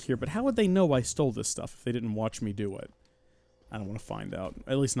thing back here. But how would they know I stole this stuff if they didn't watch me do it? I don't want to find out.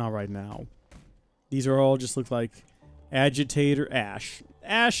 At least not right now. These are all just look like, Agitator Ash.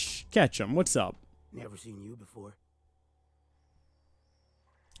 Ash Ketchum, what's up? Never seen you before.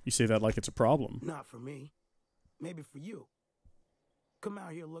 You say that like it's a problem. Not for me. Maybe for you. Come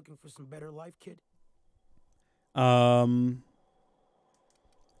out here looking for some better life, kid?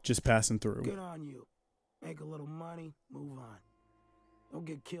 Just passing through. Good on you. Make a little money, move on. Don't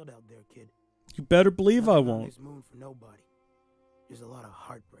get killed out there, kid. You better believe I won't. This moon for nobody. There's a lot of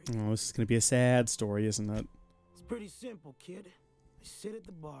heartbreak. Oh, this is going to be a sad story, isn't it? It's pretty simple, kid. I sit at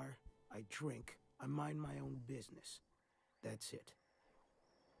the bar, I drink, I mind my own business. That's it.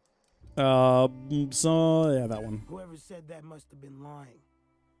 So, yeah, that one. Whoever said that must have been lying.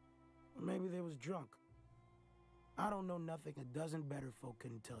 Or maybe they was drunk. I don't know nothing a dozen better folk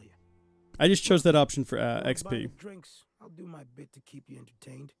couldn't tell you. I just chose that option for Buy the XP. drinks. I'll do my bit to keep you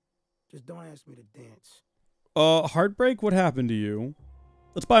entertained. Just don't ask me to dance. Heartbreak, what happened to you?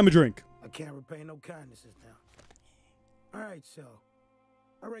 Let's buy him a drink. I can't repay no kindnesses now. Alright, so.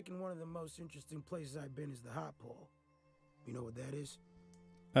 I reckon one of the most interesting places I've been is the hot pole. You know what that is?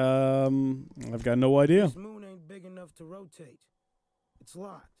 I've got no idea. This moon ain't big enough to rotate. It's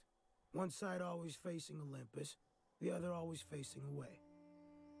locked. One side always facing Olympus, the other always facing away.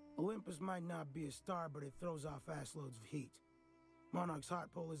 Olympus might not be a star, but it throws off ass loads of heat. Monarch's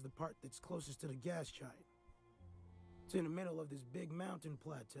hot pole is the part that's closest to the gas giant. It's in the middle of this big mountain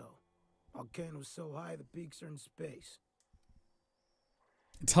plateau. Volcanoes so high the peaks are in space.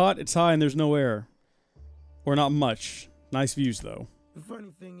 It's hot, it's high, and there's no air. Or not much. Nice views, though. The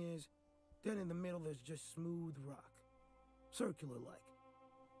funny thing is, then in the middle there's just smooth rock. Circular-like.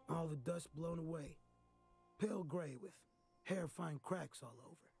 All the dust blown away. Pale gray with hair-fine cracks all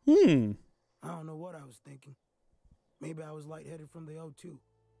over. I don't know what I was thinking. Maybe I was lightheaded from the O2.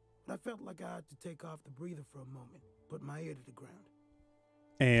 But I felt like I had to take off the breather for a moment. Put my ear to the ground.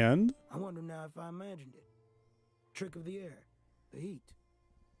 And? I wonder now if I imagined it. Trick of the air. The heat.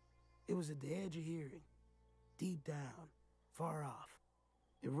 It was at the edge of hearing. Deep down. Far off.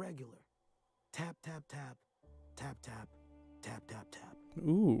 Irregular. Tap, tap, tap. Tap, tap. Tap, tap, tap.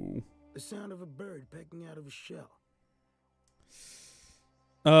 Ooh. The sound of a bird pecking out of a shell.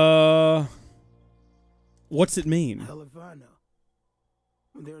 What's it mean? Hell if I know.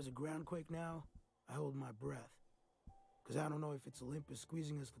 When there's a groundquake now, I hold my breath. Because I don't know if it's Olympus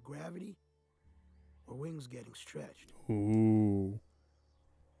squeezing us for gravity or wings getting stretched. Ooh.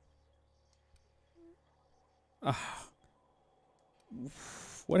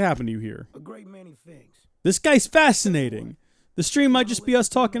 What happened to you here? A great many things. This guy's fascinating. The stream might just be us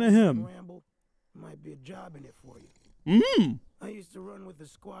talking to him. Might be a job in it for you. I used to run with a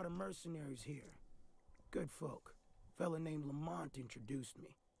squad of mercenaries here. Good folk. Fella named Lamont introduced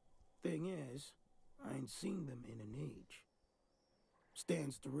me. Thing is, I ain't seen them in an age.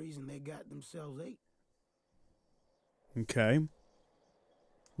 Stands to reason they got themselves ate. Okay.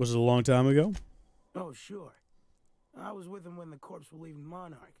 Was it a long time ago? Oh, sure. I was with them when the corpse were leaving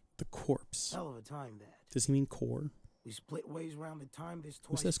Monarch. The corpse. Hell of a time that. Does he mean core? We split ways around the time this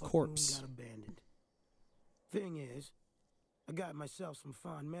Who says corpse? got abandoned. Thing is, I got myself some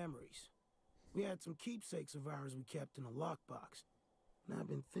fond memories. We had some keepsakes of ours we kept in a lockbox. And I've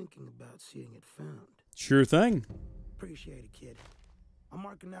been thinking about seeing it found. Sure thing. Appreciate it, kid. I'll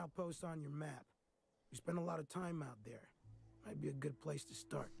mark an outpost on your map. We spend a lot of time out there. Might be a good place to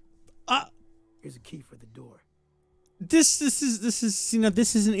start. Here's a key for the door. This is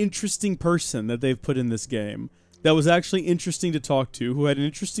an interesting person that they've put in this game. That was actually interesting to talk to, who had an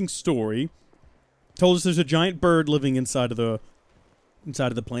interesting story. Told us there's a giant bird living inside of the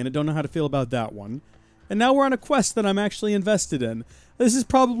planet. Don't know how to feel about that one. And now we're on a quest that I'm actually invested in. This is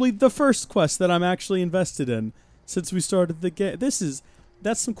probably the first quest that I'm actually invested in since we started the game.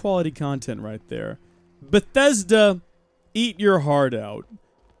 That's some quality content right there. Bethesda, eat your heart out.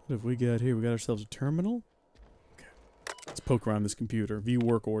 What have we got here? We got ourselves a terminal. Okay. Let's poke around this computer. View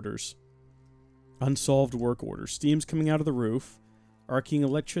work orders. Unsolved work orders. Steam's coming out of the roof. Arcing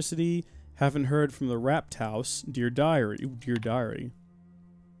electricity. Haven't heard from the Wrapped House. Dear Diary. Ooh, Dear Diary.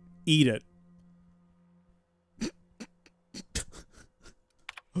 Eat it.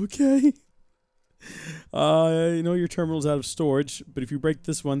 Okay. I know your terminal's out of storage, but if you break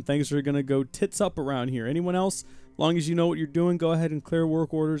this one, things are going to go tits up around here. Anyone else? Long as you know what you're doing, go ahead and clear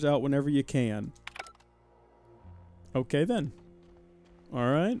work orders out whenever you can. Okay, then.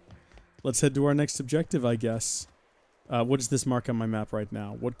 Alright. Let's head to our next objective, I guess. What does this mark on my map right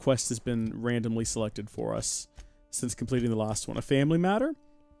now? What quest has been randomly selected for us since completing the last one? A family matter?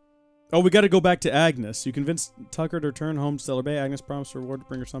 Oh, we got to go back to Agnes. You convinced Tucker to return home to Stellar Bay. Agnes promised a reward to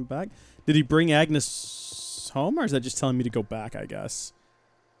bring her son back. Did he bring Agnes home, or is that just telling me to go back, I guess?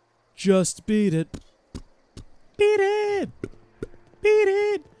 Just beat it. Beat it! Beat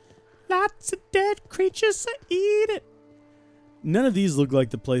it! Lots of dead creatures to eat it! None of these look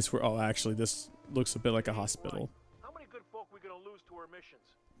like the place where... Oh, actually, this looks a bit like a hospital. How many good folk we gonna lose to our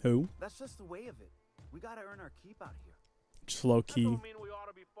missions? Who? That's just the way of it. We gotta earn our keep out here. Just low key. That don't mean we ought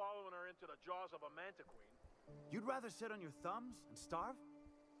to be following her into the jaws of a manta queen. You'd rather sit on your thumbs and starve?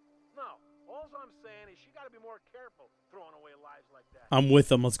 No. All I'm saying is she gotta be more careful throwing away lives like that. I'm with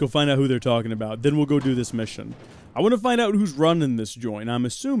them. Let's go find out who they're talking about. Then we'll go do this mission. I want to find out who's running this joint. I'm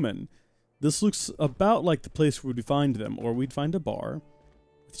assuming this looks about like the place where we'd find them, or we'd find a bar.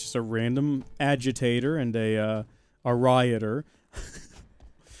 It's just a random agitator and a rioter.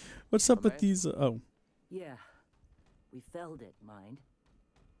 What's up with these? Oh. Yeah, we felled it, mind.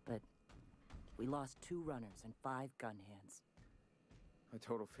 But we lost 2 runners and 5 gun hands. A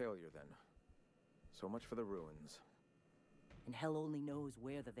total failure, then. So much for the ruins. And hell only knows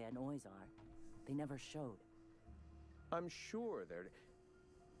where the Van Noys are. They never showed. I'm sure they're...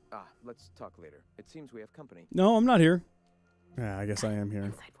 Ah, let's talk later. It seems we have company. No, I'm not here. Yeah, I guess I am here.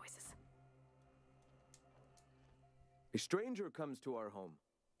 Inside voices. A stranger comes to our home.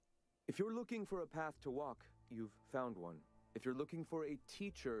 If you're looking for a path to walk, you've found one. If you're looking for a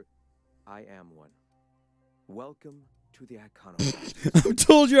teacher, I am one. Welcome to the Iconoclast. I'm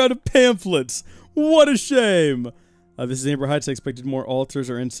told you're out of pamphlets. What a shame. This is Amber Heights. I expected more altars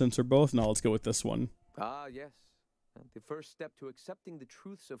or incense or both. Now let's go with this one. Ah, yes. The first step to accepting the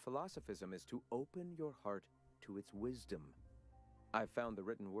truths of philosophism is to open your heart to its wisdom. I've found the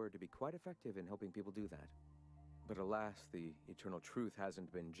written word to be quite effective in helping people do that. But alas, the eternal truth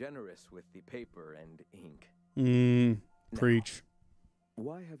hasn't been generous with the paper and ink. Preach. Now,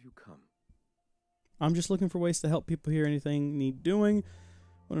 why have you come? I'm just looking for ways to help people hear anything need doing.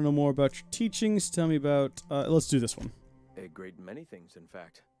 Want to know more about your teachings? Tell me about... let's do this one. A great many things, in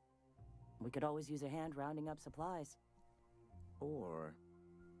fact. We could always use a hand rounding up supplies. Or...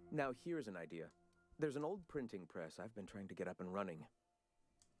 Now, here's an idea. There's an old printing press I've been trying to get up and running.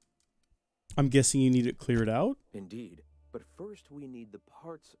 I'm guessing you need it cleared out? Indeed. But first, we need the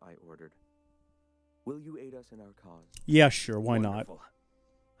parts I ordered. Will you aid us in our cause? Yeah, sure. Why Wonderful. not?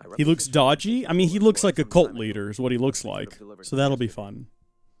 He looks dodgy. I mean, he looks like a cult leader is what he looks like. So that'll be fun.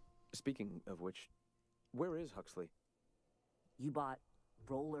 Speaking of which, where is Huxley? You bought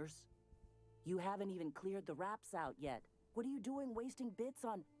rollers? You haven't even cleared the wraps out yet. What are you doing wasting bits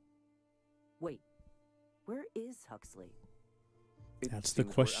on... Wait, where is Huxley? That's the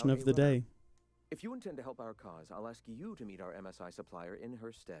question of the day. If you intend to help our cause, I'll ask you to meet our MSI supplier in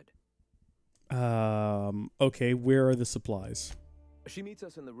her stead. Okay, where are the supplies? She meets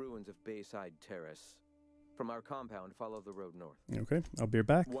us in the ruins of Bayside Terrace. From our compound, follow the road north. Okay, I'll be right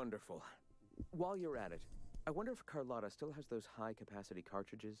back. Wonderful. While you're at it, I wonder if Carlotta still has those high-capacity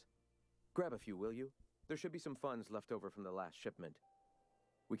cartridges? Grab a few, will you? There should be some funds left over from the last shipment.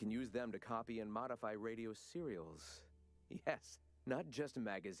 We can use them to copy and modify radio serials. Yes, not just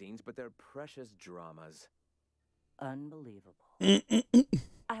magazines, but their precious dramas. Unbelievable.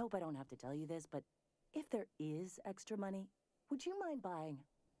 I hope I don't have to tell you this, but if there is extra money, would you mind buying,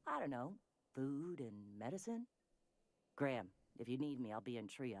 I don't know, food and medicine? Graham, if you need me, I'll be in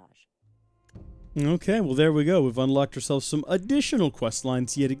triage. Okay, well, there we go. We've unlocked ourselves some additional quest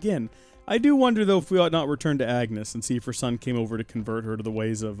lines yet again. I do wonder, though, if we ought not return to Agnes and see if her son came over to convert her to the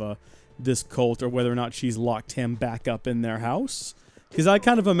ways of this cult, or whether or not she's locked him back up in their house. Because I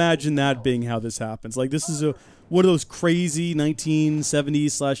kind of imagine that being how this happens. Like, this is one of those crazy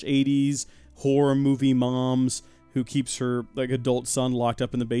 1970s/80s horror movie moms who keeps her adult son locked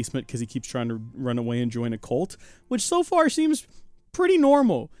up in the basement because he keeps trying to run away and join a cult, which so far seems pretty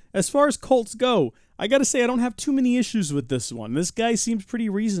normal. As far as cults go, I gotta say I don't have too many issues with this one. This guy seems pretty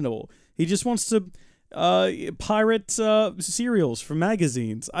reasonable. He just wants to pirate serials from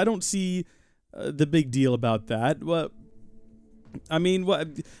magazines. I don't see the big deal about that. Well, I mean,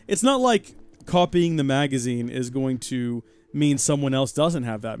 it's not like copying the magazine is going to mean someone else doesn't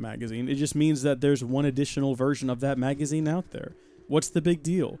have that magazine. It just means that there's one additional version of that magazine out there. What's the big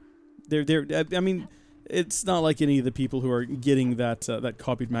deal? I mean, it's not like any of the people who are getting that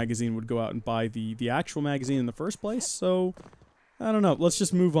copied magazine would go out and buy the actual magazine in the first place. So I don't know. Let's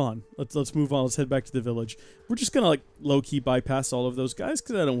just move on. Let's move on. Let's head back to the village. We're just gonna low-key bypass all of those guys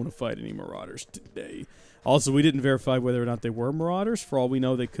because I don't want to fight any marauders today. Also, we didn't verify whether or not they were marauders. For all we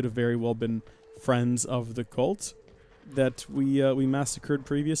know, they could have very well been friends of the cult that we massacred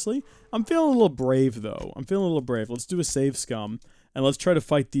previously. I'm feeling a little brave, though. I'm feeling a little brave. Let's do a save scum, and let's try to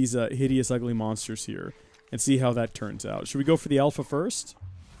fight these hideous, ugly monsters here and see how that turns out. Should we go for the alpha first?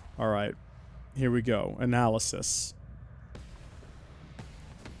 All right. Here we go. Analysis.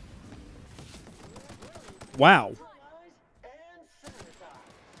 Wow.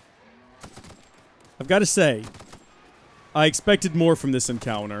 I've got to say, I expected more from this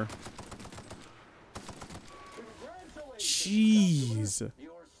encounter. Jeez.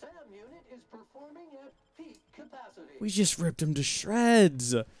 We just ripped him to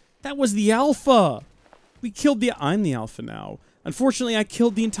shreds. That was the alpha. We killed the... I'm the alpha now. Unfortunately, I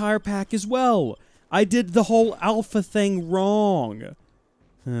killed the entire pack as well. I did the whole alpha thing wrong.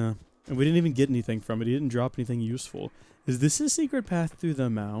 And we didn't even get anything from it. He didn't drop anything useful. Is this a secret path through the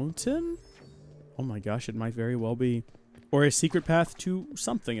mountain? Oh my gosh, it might very well be. Or a secret path to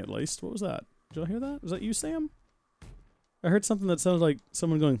something, at least. What was that? Did y'all hear that? Was that you, Sam? I heard something that sounded like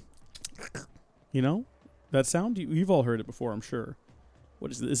someone going... You know? That sound? You've all heard it before, I'm sure.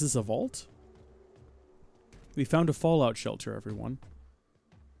 What is this? Is this a vault? We found a fallout shelter, everyone.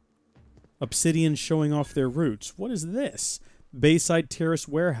 Obsidian showing off their roots. What is this? Bayside Terrace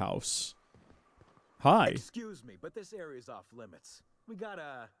Warehouse. Hi. Excuse me, but this area's off limits. We got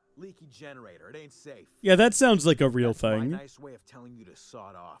a leaky generator. It ain't safe. Yeah, that sounds like a real That's thing. my nice way of telling you to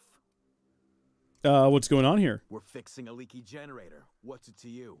sod off. What's going on here? We're fixing a leaky generator. What's it to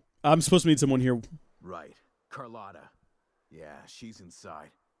you? I'm supposed to meet someone here. Right. Carlotta. Yeah, she's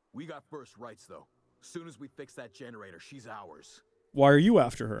inside. We got first rights, though. Soon as we fix that generator, she's ours. Why are you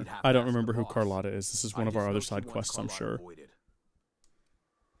after her? I don't remember who Carlotta is. This is one of our other side quests, I'm sure.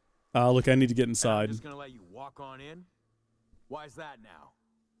 Look, I need to get inside. I'm just gonna let you walk on in? Why's that now?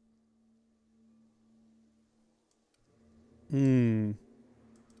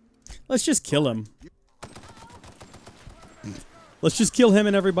 Let's just kill him. Let's just kill him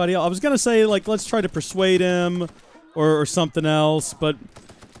and everybody else. I was gonna say, like, let's try to persuade him or something else, but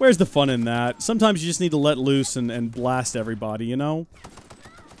where's the fun in that? Sometimes you just need to let loose and blast everybody, you know?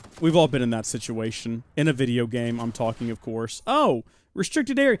 We've all been in that situation. In a video game, I'm talking, of course. Oh,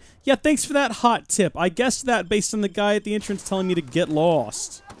 restricted area. Yeah, thanks for that hot tip. I guessed that based on the guy at the entrance telling me to get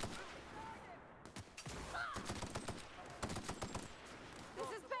lost.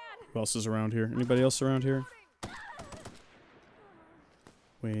 Who else is around here? Anybody else around here?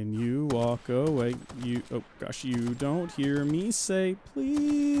 When you walk away, oh gosh, you don't hear me say,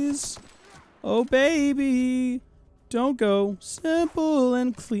 please. Oh baby, don't go. Simple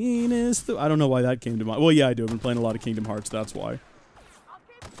and clean is the... I don't know why that came to mind. Well, yeah, I do. I've been playing a lot of Kingdom Hearts, that's why.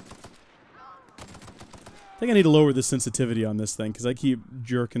 I think I need to lower the sensitivity on this thing, because I keep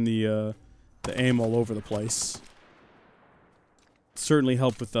jerking the aim all over the place. Certainly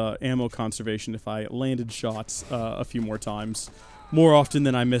help with ammo conservation if I landed shots a few more times. More often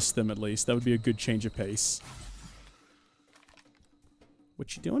than I missed them, at least. That would be a good change of pace.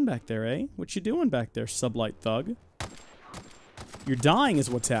 What you doing back there, eh? What you doing back there, sublight thug? You're dying is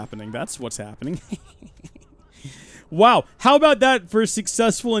what's happening. That's what's happening. Wow. How about that for a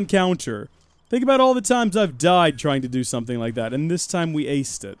successful encounter? Think about all the times I've died trying to do something like that, and this time we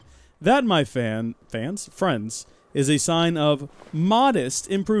aced it. That, my friends, is a sign of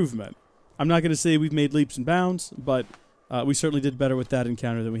modest improvement. I'm not going to say we've made leaps and bounds, but we certainly did better with that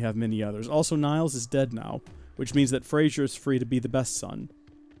encounter than we have many others. Also, Niles is dead now, which means that Fraser is free to be the best son.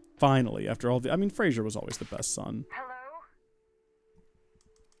 Finally, after all the... I mean, Fraser was always the best son. Hello?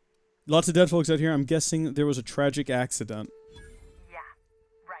 Lots of dead folks out here. I'm guessing there was a tragic accident. Yeah,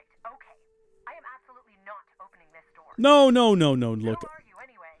 right. Okay. I am absolutely not opening this door. No. Look. Who are you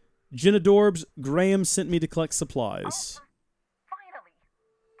anyway? Ginadorbs, Graham sent me to collect supplies. Oh, finally.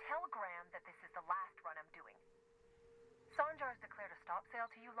 Tell Graham that this is the last run I'm doing. Sanjar's declared a stop sale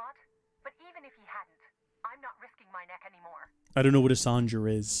to you lot, but even if he hadn't, I'm not risking my neck anymore. I don't know what a Sanjar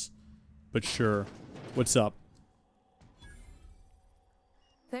is, but sure. What's up?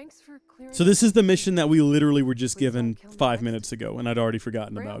 Thanks for clearing. So this is the mission that we literally were just given 5 minutes ago, and I'd already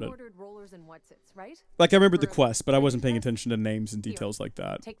forgotten about it. Ordered rollers and whatsits, right? Like, I remembered the quest, but I wasn't paying attention to names and details like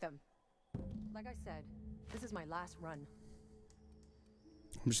that. Take them. Like I said, this is my last run.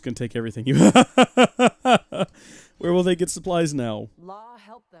 I'm just gonna take everything you... Where will they get supplies now? Law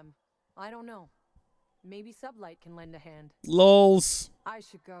help them. I don't know. Maybe Sublight can lend a hand. Lols. I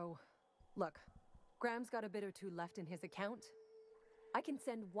should go. Look, Graham's got a bit or two left in his account. I can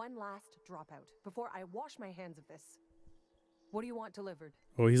send one last dropout before I wash my hands of this. What do you want delivered?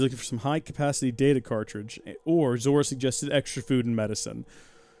 Oh, he's looking for some high-capacity data cartridge. Or Zora suggested extra food and medicine.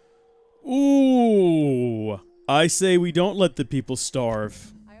 Ooh. I say we don't let the people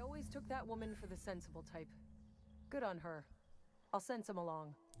starve. I always took that woman for the sensible type. Good on her. I'll send some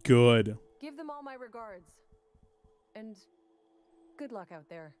along. Good. Give them all my regards. And good luck out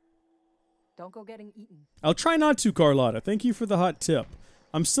there. Don't go getting eaten. I'll try not to, Carlotta. Thank you for the hot tip.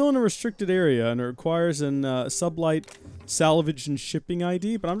 I'm still in a restricted area, and it requires an Sublight salvage and shipping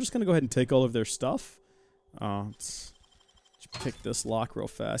ID, but I'm just going to go ahead and take all of their stuff. Let's pick this lock real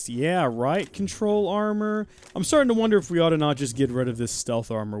fast. Yeah, right. Control armor. I'm starting to wonder if we ought to not just get rid of this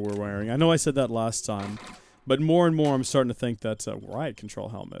stealth armor we're wearing. I know I said that last time, but more and more I'm starting to think that's a right. Control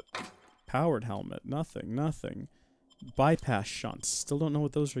helmet. Powered helmet. Nothing. Bypass shunts. Still don't know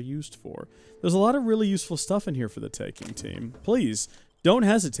what those are used for. There's a lot of really useful stuff in here for the taking, team. Please, don't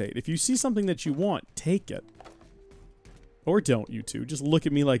hesitate. If you see something that you want, take it. Or don't, you two. Just look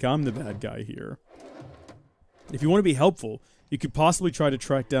at me like I'm the bad guy here. If you want to be helpful, you could possibly try to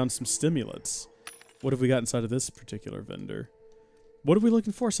track down some stimulants. What have we got inside of this particular vendor? What are we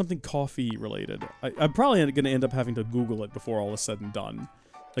looking for? Something coffee related. I'm probably going to end up having to Google it before all is said and done.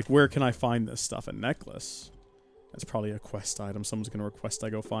 Like, where can I find this stuff? A necklace? That's probably a quest item. Someone's going to request I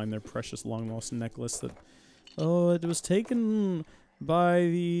go find their precious long-lost necklace that... Oh, it was taken by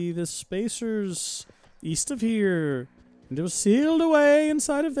the spacers east of here. And it was sealed away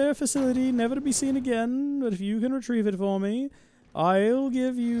inside of their facility, never to be seen again. But if you can retrieve it for me, I'll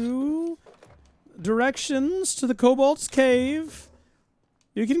give you directions to the Kobold's cave.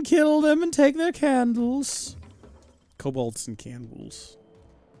 You can kill them and take their candles. Kobolds and candles.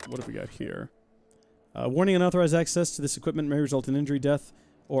 What have we got here? Warning: unauthorized access to this equipment may result in injury, death,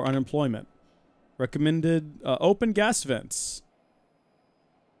 or unemployment. Recommended open gas vents.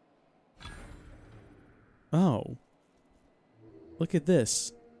 Oh. Look at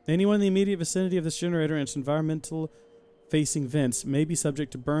this. Anyone in the immediate vicinity of this generator and its environmental facing vents may be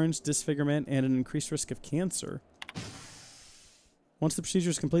subject to burns, disfigurement, and an increased risk of cancer. Once the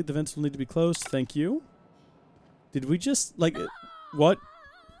procedure is complete, the vents will need to be closed. Thank you. Did we just, like, what?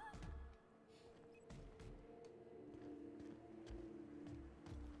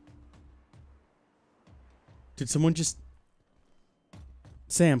 Did someone just...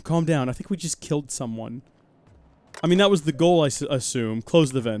 Sam, calm down. I think we just killed someone. I mean, that was the goal, I assume.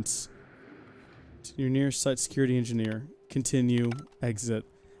 Close the vents. To your nearest site security engineer. Continue. Exit.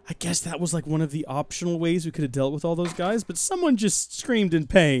 I guess that was like one of the optional ways we could have dealt with all those guys, but someone just screamed in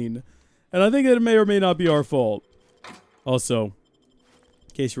pain. And I think it may or may not be our fault. Also,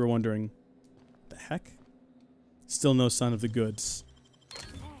 in case you were wondering, the heck? Still no sign of the goods.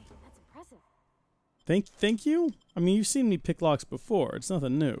 Thank you? I mean, you've seen me pick locks before. It's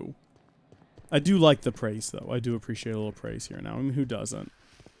nothing new. I do like the praise, though. I do appreciate a little praise here now. I mean, who doesn't?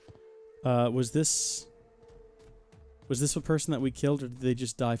 Was this a person that we killed, or did they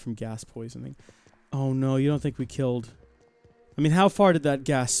just die from gas poisoning? Oh, no, you don't think we killed... I mean, how far did that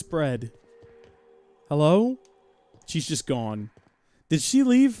gas spread? Hello? She's just gone. Did she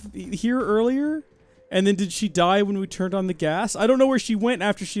leave here earlier? And then did she die when we turned on the gas? I don't know where she went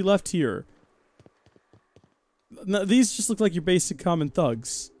after she left here. No, these just look like your basic common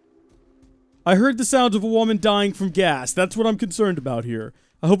thugs. I heard the sounds of a woman dying from gas. That's what I'm concerned about here.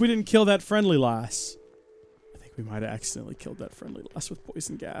 I hope we didn't kill that friendly lass. I think we might have accidentally killed that friendly lass with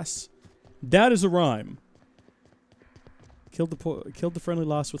poison gas. That is a rhyme. Killed the friendly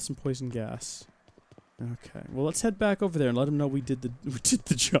lass with some poison gas. Okay, well, let's head back over there and let them know we did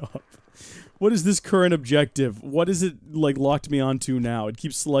the job. What is this current objective? What is it, like, locked me onto now? It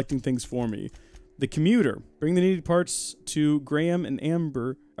keeps selecting things for me. The commuter. Bring the needed parts to Graham and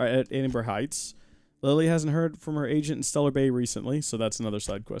Amber at Amber Heights. Lily hasn't heard from her agent in Stellar Bay recently, so that's another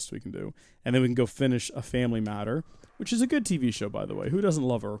side quest we can do. And then we can go finish A Family Matter, which is a good TV show, by the way. Who doesn't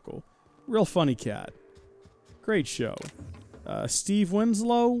love Urkel? Real funny cat. Great show. Steve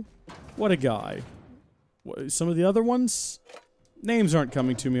Winslow? What a guy. Some of the other ones? Names aren't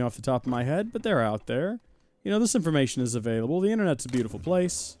coming to me off the top of my head, but they're out there. You know, this information is available. The internet's a beautiful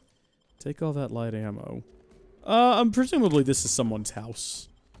place. Take all that light ammo. Presumably this is someone's house.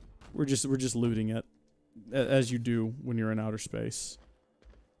 We're just looting it, as you do when you're in outer space.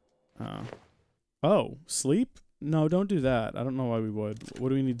 Oh, sleep? No, don't do that. I don't know why we would. What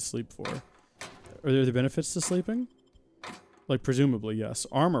do we need to sleep for? Are there benefits to sleeping? Like, presumably, yes.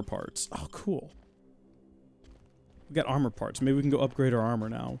 Armor parts. Oh, cool. We got armor parts. Maybe we can go upgrade our armor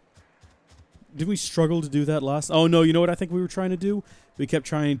now. Did we struggle to do that last? Oh, no, you know what I think we were trying to do? We kept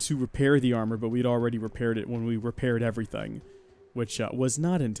trying to repair the armor, but we'd already repaired it when we repaired everything, which was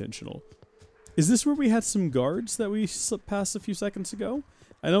not intentional. Is this where we had some guards that we slipped past a few seconds ago?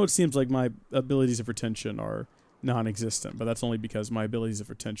 I know it seems like my abilities of retention are non-existent, but that's only because my abilities of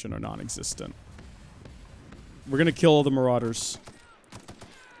retention are non-existent. We're going to kill all the marauders.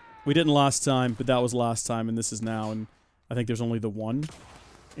 We didn't last time, but that was last time, and this is now, and I think there's only the one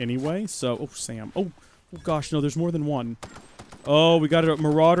anyway, so... Oh, Sam. Oh gosh, no, there's more than one. Oh, we got a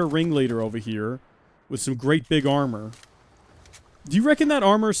marauder ringleader over here with some great big armor. Do you reckon that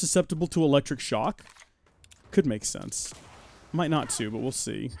armor is susceptible to electric shock? Could make sense. Might not too, but we'll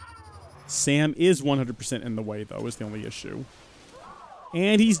see. Sam is 100% in the way, though, is the only issue.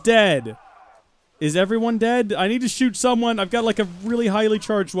 And he's dead. Is everyone dead? I need to shoot someone. I've got like a really highly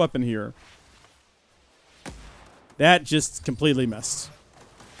charged weapon here. That just completely missed.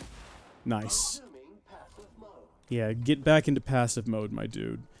 Nice. Yeah, get back into passive mode, my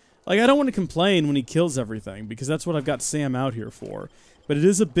dude. Like, I don't want to complain when he kills everything, because that's what I've got Sam out here for. But it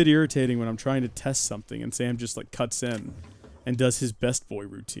is a bit irritating when I'm trying to test something and Sam just, like, cuts in and does his best boy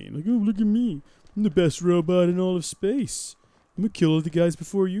routine. Like, oh, look at me. I'm the best robot in all of space. I'm gonna kill all the guys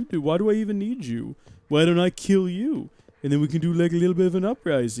before you do. Why do I even need you? Why don't I kill you? And then we can do, like, a little bit of an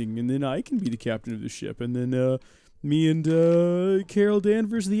uprising, and then I can be the captain of the ship, and then, me and, Carol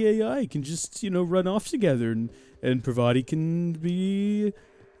Danvers, the AI, can just, you know, run off together, and Pravati can be,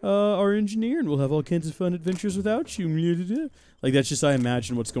 our engineer, and we'll have all kinds of fun adventures without you. Like, that's just, I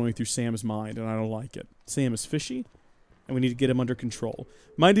imagine what's going through Sam's mind, and I don't like it. Sam is fishy, and we need to get him under control.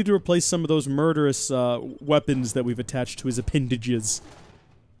 Might need to replace some of those murderous, weapons that we've attached to his appendages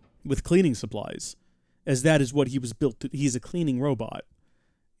with cleaning supplies, as that is what he was built to. He's a cleaning robot.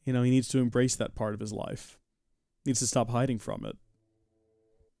 You know, he needs to embrace that part of his life. Needs to stop hiding from it.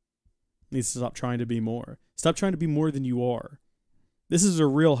 Needs to stop trying to be more. Stop trying to be more than you are. This is a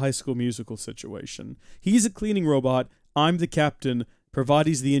real High School Musical situation. He's a cleaning robot. I'm the captain.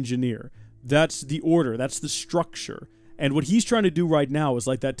 Pravati's the engineer. That's the order. That's the structure. And what he's trying to do right now is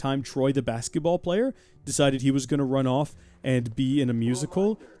like that time Troy, the basketball player, decided he was going to run off and be in a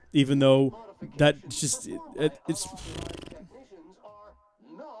musical, even though that just... it's...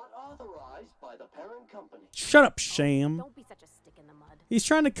 Shut up, Sham. Don't be such a stick in the mud. He's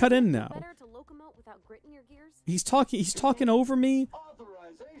trying to cut in now. Better to locomote without grit in your gears? He's talking over me.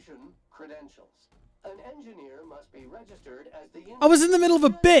 Authorization credentials. An engineer must be registered as the I was in the middle of a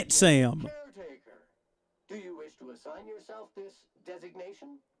bit, Sam. caretaker. Do you wish to assign yourself this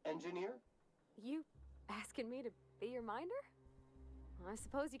designation, engineer? You asking me to be your minder? I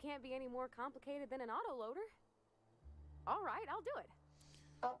suppose you can't be any more complicated than an autoloader. All right, I'll do it.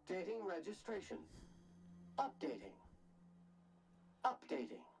 Updating registration. Updating.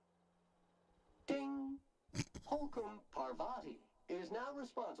 Updating. Ding. Holcomb Parvati is now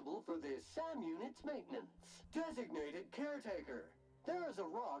responsible for the SAM unit's maintenance. Designated caretaker. There is a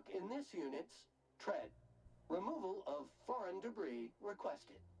rock in this unit's tread. Removal of foreign debris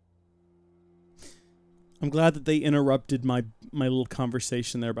requested. I'm glad that they interrupted my little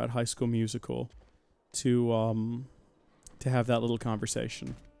conversation there about High School Musical to have that little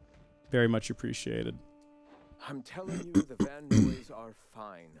conversation. Very much appreciated. I'm telling you, the Van Noys are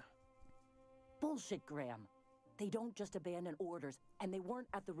fine. Bullshit, Graham. They don't just abandon orders, and they weren't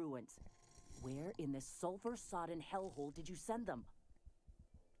at the ruins. Where in this sulfur-sodden hellhole did you send them?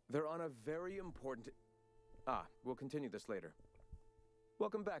 They're on a very important... we'll continue this later.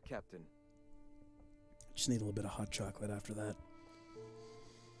 Welcome back, Captain. Just need a little bit of hot chocolate after that.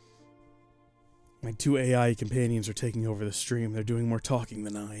 My two AI companions are taking over the stream. They're doing more talking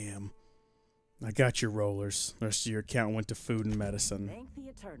than I am. I got your rollers. The rest of your account went to food and medicine. Thank the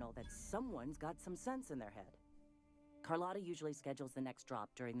Eternal that someone's got some sense in their head. Carlotta usually schedules the next drop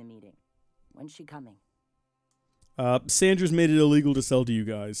during the meeting. When's she coming? Sandra's made it illegal to sell to you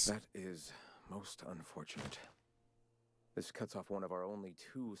guys. That is most unfortunate. This cuts off one of our only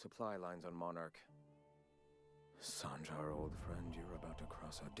 2 supply lines on Monarch. Sanjar, old friend, you're about to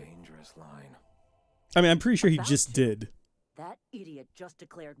cross a dangerous line. I mean, I'm pretty sure he just did. That idiot just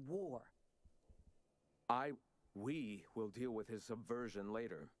declared war. We will deal with his subversion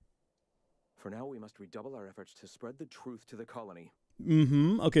later. For now, we must redouble our efforts to spread the truth to the colony.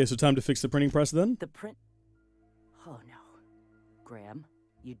 Mm-hmm. Okay, so time to fix the printing press then? Oh, no. Graham,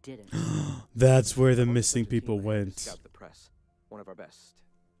 you didn't. That's where the missing people went. Scout the press. One of our best.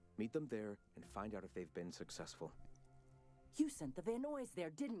 Meet them there and find out if they've been successful. You sent the Van Noys there,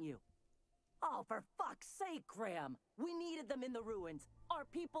 didn't you? Oh, for fuck's sake, Graham! We needed them in the ruins. Our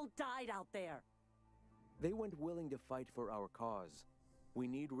people died out there. They went willing to fight for our cause. We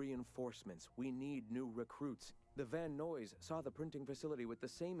need reinforcements. We need new recruits. The Van Noys saw the printing facility with the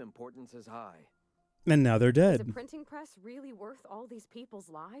same importance as I. And now they're Is dead. a printing press really worth all these people's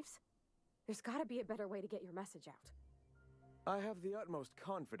lives? There's gotta be a better way to get your message out. I have the utmost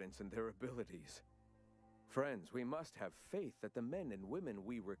confidence in their abilities. Friends, we must have faith that the men and women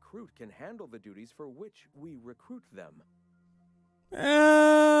we recruit can handle the duties for which we recruit them.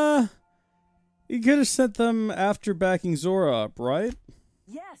 He could have sent them after backing Zora up, right?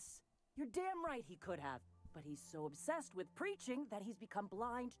 Yes, you're damn right he could have. But he's so obsessed with preaching that he's become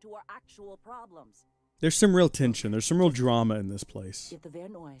blind to our actual problems. There's some real tension. There's some real drama in this place. If the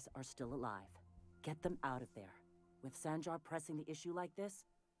Van Noys are still alive, get them out of there. With Sanjar pressing the issue like this,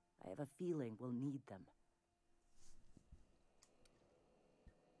 I have a feeling we'll need them.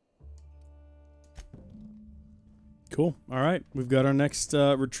 Cool. All right. We've got our next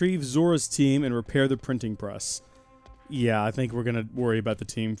retrieve Zora's team and repair the printing press. Yeah, I think we're going to worry about the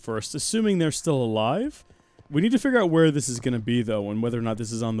team first, assuming they're still alive. We need to figure out where this is going to be, though, and whether or not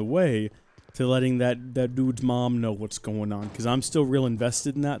this is on the way to letting that dude's mom know what's going on, because I'm still real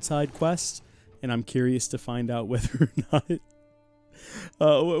invested in that side quest, and I'm curious to find out whether or not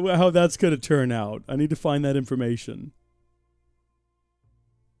how that's going to turn out. I need to find that information.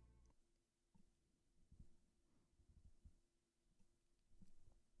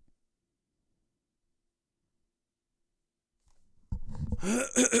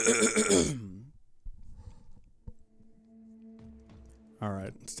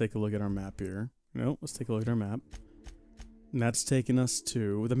 Alright, let's take a look at our map here. No, let's take a look at our map. And that's taking us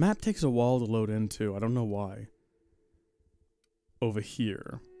to... The map takes a while to load into. I don't know why. Over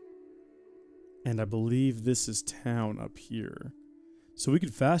here. And I believe this is town up here. So we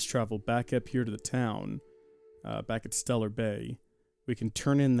could fast travel back up here to the town. Back at Stellar Bay. We can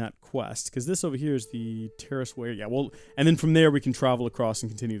turn in that quest. Because this over here is the Terrace Way. Yeah, well... And then from there we can travel across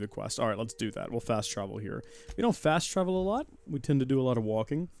and continue the quest. Alright, let's do that. We'll fast travel here. We don't fast travel a lot. We tend to do a lot of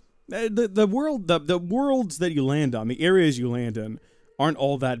walking. The worlds that you land on, the areas you land in, aren't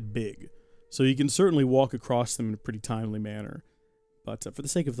all that big. So you can certainly walk across them in a pretty timely manner. But for the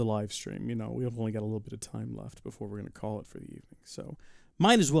sake of the live stream, you know, we've only got a little bit of time left before we're going to call it for the evening. So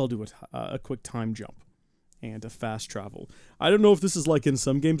might as well do a quick time jump and a fast travel. I don't know if this is like in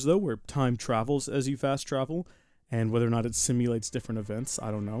some games, though, where time travels as you fast travel, and whether or not it simulates different events,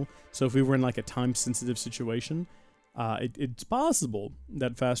 I don't know. So if we were in like a time-sensitive situation... it's possible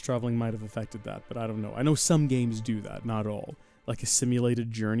that fast traveling might have affected that, but I don't know. I know some games do that, not all. Like a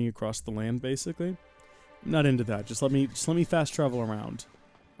simulated journey across the land, basically. I'm not into that. Just let me fast travel around.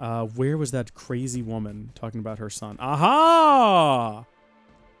 Where was that crazy woman talking about her son? Aha!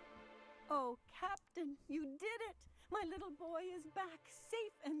 Oh, Captain, you did it! My little boy is back,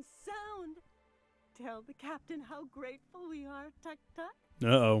 safe and sound. Tell the captain how grateful we are, Tuk Tuk.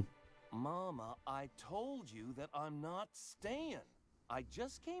 Uh-oh. Mama, I told you that I'm not staying. I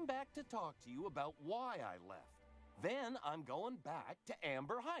just came back to talk to you about why I left. Then I'm going back to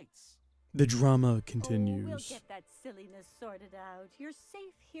Amber Heights. The drama continues. Oh, we'll get that silliness sorted out. You're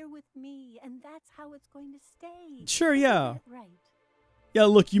safe here with me, and that's how it's going to stay. Sure, yeah. Right. Yeah,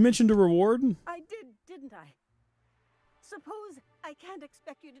 look, you mentioned a reward. I did, didn't I? Suppose I can't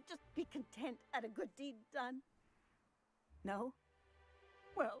expect you to just be content at a good deed done. No?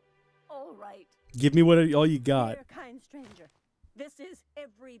 Well, all right. Give me all you got. Dear kind stranger, this is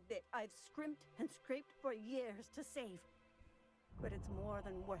every bit I've scrimped and scraped for years to save. But it's more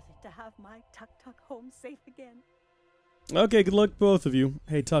than worth it to have my Tuk Tuk home safe again. Okay, good luck, both of you.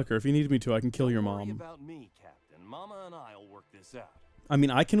 Hey, Tucker, if you need me to, I can kill your Don't worry mom. about me, Captain. Mama and I'll work this out. I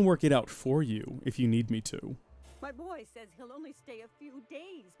mean, I can work it out for you if you need me to. My boy says he'll only stay a few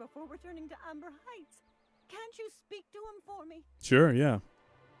days before returning to Amber Heights. Can't you speak to him for me? Sure, yeah.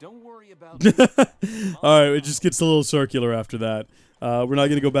 Don't worry about Alright, it just gets a little circular after that. We're not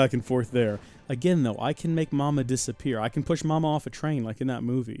going to go back and forth there. Again, though, I can make Mama disappear. I can push Mama off a train like in that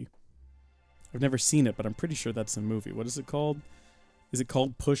movie. I've never seen it, but I'm pretty sure that's a movie. What is it called? Is it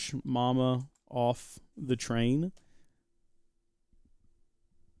called Push Mama Off the Train?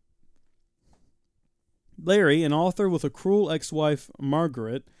 Larry, an author with a cruel ex-wife,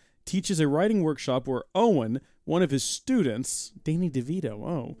 Margaret, teaches a writing workshop where Owen, one of his students, Danny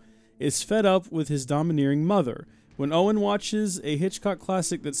DeVito, is fed up with his domineering mother. When Owen watches a Hitchcock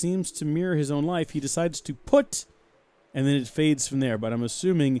classic that seems to mirror his own life, he decides to put, and then it fades from there. But I'm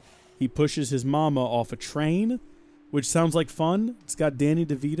assuming he pushes his mama off a train, which sounds like fun. It's got Danny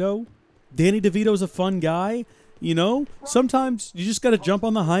DeVito. Danny DeVito's a fun guy. You know, sometimes you just gotta jump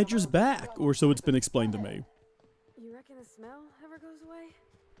on the Hydra's back, or so it's been explained to me. You reckon the smell ever goes away?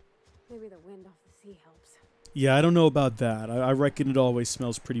 Maybe the wind off the sea helps. Yeah, I don't know about that. I reckon it always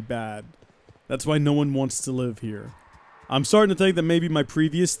smells pretty bad. That's why no one wants to live here. I'm starting to think that maybe my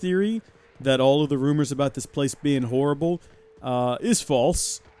previous theory, that all of the rumors about this place being horrible, is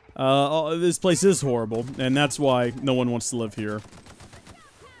false. This place is horrible, and that's why no one wants to live here.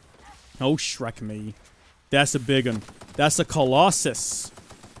 Oh, Shrek me. That's a big one. That's a Colossus.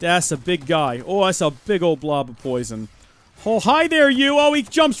 That's a big guy. Oh, that's a big old blob of poison. Oh, hi there, you. Oh, he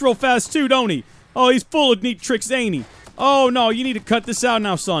jumps real fast, too, don't he? Oh, he's full of neat tricks, ain't he? Oh, no, you need to cut this out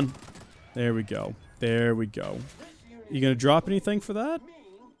now, son. There we go. There we go. You gonna drop anything for that?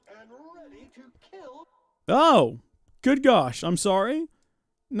 Oh, good gosh. I'm sorry.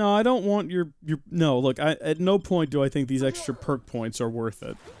 No, I don't want your... No, look, at no point do I think these extra perk points are worth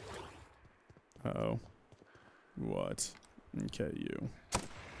it. Uh-oh. What? Okay, you.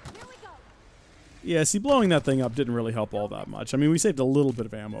 Yeah, see, blowing that thing up didn't really help all that much. I mean, we saved a little bit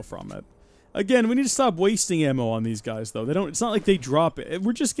of ammo from it. Again, we need to stop wasting ammo on these guys, though. They don't. It's not like they drop it.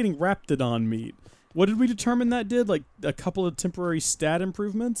 We're just getting Raptidon meat. What did we determine that did? Like, a couple of temporary stat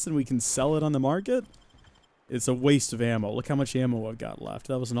improvements, and we can sell it on the market? It's a waste of ammo. Look how much ammo I've got left.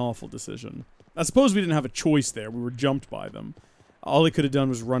 That was an awful decision. I suppose we didn't have a choice there. We were jumped by them. All they could have done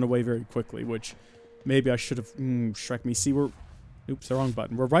was run away very quickly, which maybe I should have... Shrek me. See, we're... Oops, the wrong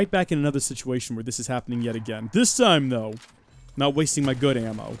button. We're right back in another situation where this is happening yet again. This time, though, not wasting my good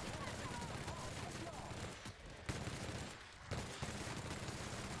ammo.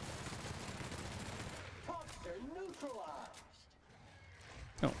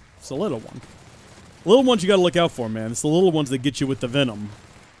 Oh, it's a little one. Little ones you gotta look out for, man. It's the little ones that get you with the venom.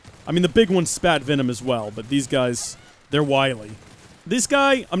 I mean, the big ones spat venom as well, but these guys, they're wily. This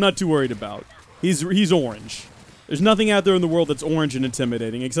guy, I'm not too worried about. He's orange. There's nothing out there in the world that's orange and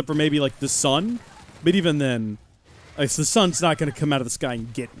intimidating, except for maybe, like, the sun. But even then, the sun's not gonna come out of the sky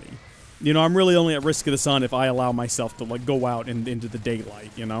and get me. You know, I'm really only at risk of the sun if I allow myself to, like, go out and into the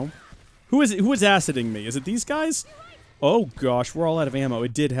daylight, you know? Who is aciding me? Is it these guys? Oh, gosh, we're all out of ammo.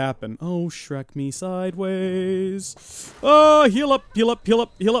 It did happen. Oh, Shrek me sideways. Oh, heal up, heal up, heal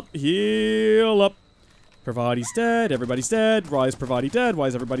up, heal up, heal up. Parvati's dead. Everybody's dead. Why is Parvati dead? Why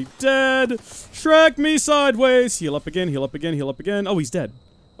is everybody dead? Shrek me sideways. Heal up again, heal up again, heal up again. Oh, he's dead.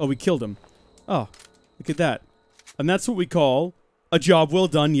 Oh, we killed him. Oh, look at that. And that's what we call a job well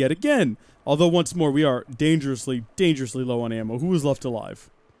done yet again. Although, once more, we are dangerously, dangerously low on ammo. Who is left alive?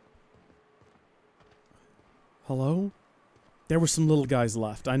 Hello? There were some little guys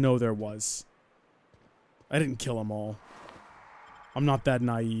left. I know there was. I didn't kill them all. I'm not that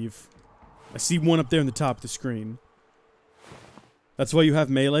naive. I see one up there in the top of the screen. That's why you have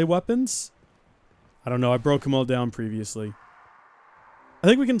melee weapons? I don't know. I broke them all down previously. I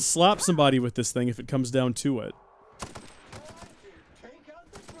think we can slap somebody with this thing if it comes down to it.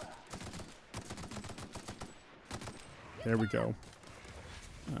 There we go.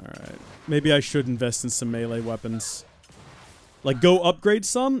 Alright. Maybe I should invest in some melee weapons. Like, go upgrade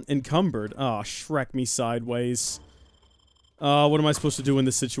some? Encumbered. Oh, Shrek me sideways. What am I supposed to do in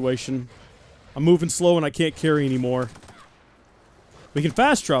this situation? I'm moving slow and I can't carry anymore. We can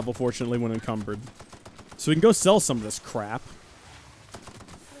fast travel, fortunately, when encumbered. So we can go sell some of this crap.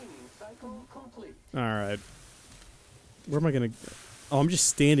 Alright. Where am I gonna... Oh, I'm just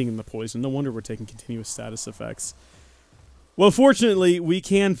standing in the poison. No wonder we're taking continuous status effects. Well, fortunately, we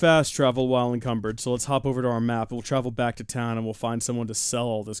can fast travel while encumbered, so let's hop over to our map. We'll travel back to town and we'll find someone to sell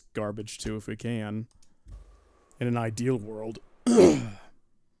all this garbage to if we can. In an ideal world.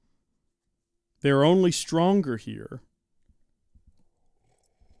 They're only stronger here.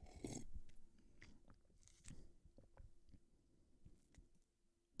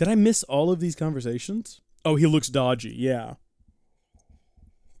 Did I miss all of these conversations? Oh, he looks dodgy, yeah.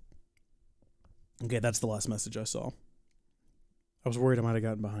 Okay, that's the last message I saw. I was worried I might have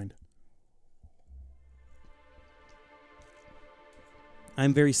gotten behind.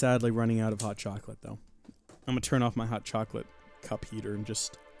 I'm very sadly running out of hot chocolate, though. I'm gonna turn off my hot chocolate cup heater and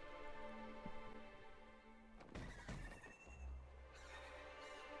just...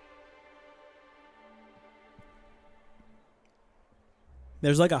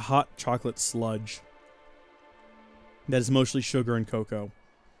 There's like a hot chocolate sludge that is mostly sugar and cocoa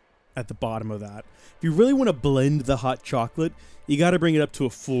at the bottom of that. If you really want to blend the hot chocolate, you got to bring it up to a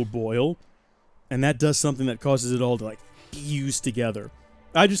full boil, and that does something that causes it all to like fuse together.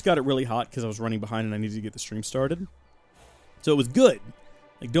 I just got it really hot because I was running behind and I needed to get the stream started. So it was good.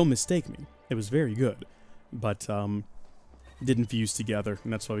 Like, don't mistake me. It was very good. But didn't fuse together,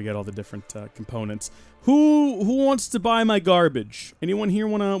 and that's why we got all the different components. Who wants to buy my garbage? Anyone here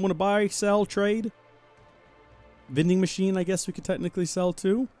wanna buy, sell, trade? Vending machine, I guess we could technically sell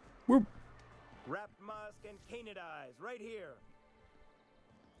too. We're Wrapped musk and canidized right here.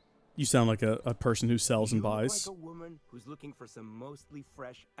 You sound like a person who sells and buys. Like a woman who's looking for some mostly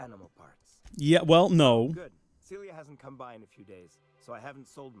fresh animal parts. Yeah, well, no. Good. Celia hasn't come by in a few days, so I haven't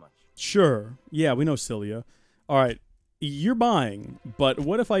sold much. Sure. Yeah, we know Celia. All right, you're buying, but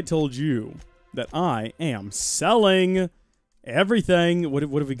what if I told you that I am selling everything? What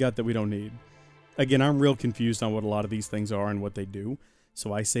have we got that we don't need? Again, I'm real confused on what a lot of these things are and what they do,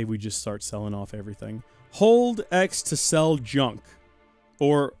 so I say we just start selling off everything. Hold X to sell junk,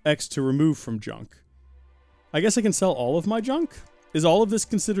 or X to remove from junk. I guess I can sell all of my junk? Is all of this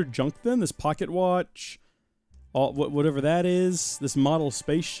considered junk then? This pocket watch, whatever that is, this model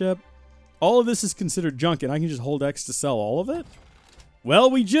spaceship? All of this is considered junk, and I can just hold X to sell all of it? Well,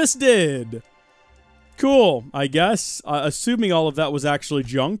 we just did! Cool, I guess. Assuming all of that was actually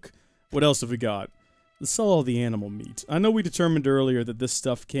junk, what else have we got? Let's sell all the animal meat. I know we determined earlier that this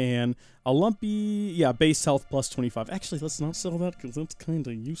stuff can... A lumpy... Yeah, base health plus 25. Actually, let's not sell that because that's kind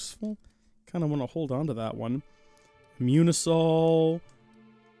of useful. Kind of want to hold on to that one. Munisol.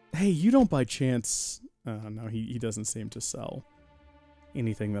 Hey, you don't by chance... no, he doesn't seem to sell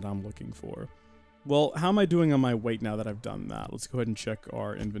anything that I'm looking for. Well, how am I doing on my weight now that I've done that? Let's go ahead and check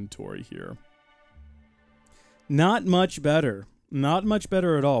our inventory here. Not much better. Not much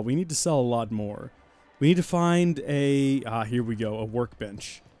better at all. We need to sell a lot more. We need to find a... here we go. A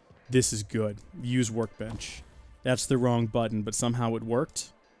workbench. This is good. Use workbench. That's the wrong button, but somehow it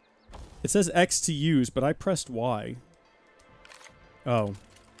worked. It says X to use, but I pressed Y. Oh.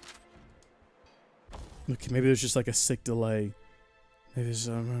 Okay, maybe there's just like a sick delay. Maybe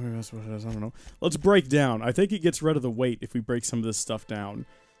that's what it is. I don't know. Let's break down. I think it gets rid of the weight if we break some of this stuff down.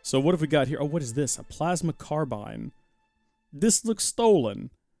 So what have we got here? Oh, what is this? A plasma carbine. This looks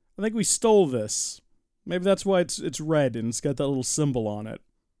stolen. I think we stole this. Maybe that's why it's red and it's got that little symbol on it.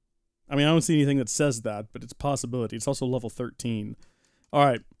 I mean, I don't see anything that says that, but it's a possibility. It's also level 13.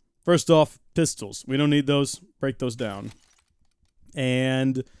 Alright, first off, pistols. We don't need those. Break those down.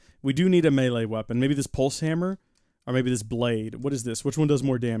 And we do need a melee weapon. Maybe this pulse hammer, or maybe this blade. What is this? Which one does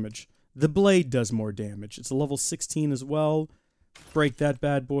more damage? The blade does more damage. It's a level 16 as well. Break that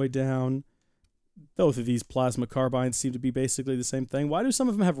bad boy down. Both of these plasma carbines seem to be basically the same thing. Why do some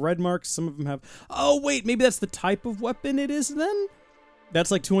of them have red marks? Some of them have... Oh, wait, maybe that's the type of weapon it is then?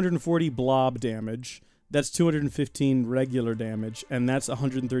 That's like 240 blob damage. That's 215 regular damage. And that's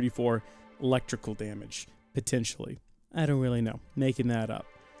 134 electrical damage, potentially. I don't really know. Making that up.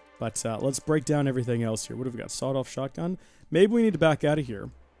 But let's break down everything else here. What have we got? Sawed-off shotgun? Maybe we need to back out of here.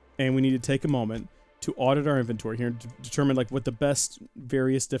 And we need to take a moment to audit our inventory here and determine like what the best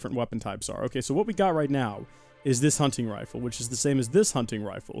various different weapon types are. Okay, so what we got right now is this hunting rifle, which is the same as this hunting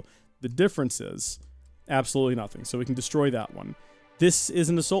rifle. The difference is absolutely nothing, so we can destroy that one. This is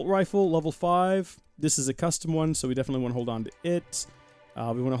an assault rifle, level 5. This is a custom one, so we definitely want to hold on to it.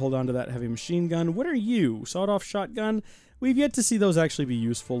 We want to hold on to that heavy machine gun. What are you? Sawed-off shotgun? We've yet to see those actually be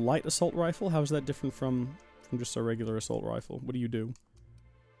useful. Light assault rifle? How is that different from just a regular assault rifle? What do you do?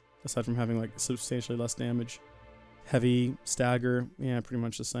 Aside from having, like, substantially less damage. Heavy, stagger, yeah, pretty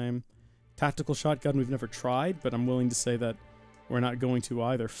much the same. Tactical shotgun we've never tried, but I'm willing to say that we're not going to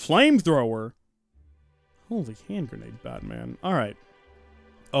either. Flamethrower! Holy hand grenade, Batman. Alright.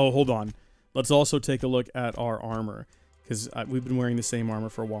 Oh, hold on. Let's also take a look at our armor. Because we've been wearing the same armor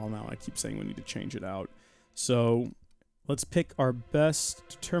for a while now. I keep saying we need to change it out. So, let's pick our best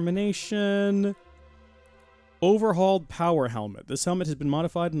determination... Overhauled power helmet. This helmet has been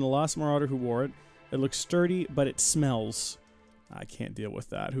modified in the last Marauder who wore it. It looks sturdy, but it smells. I can't deal with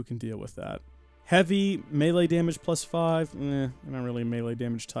that. Who can deal with that? Heavy, melee damage plus 5. We're not really a melee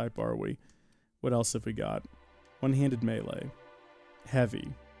damage type, are we? What else have we got? One-handed melee.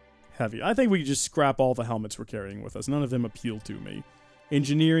 Heavy. Heavy. I think we just scrap all the helmets we're carrying with us. None of them appeal to me.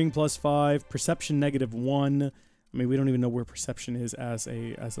 Engineering plus 5. Perception negative 1. I mean, we don't even know where perception is as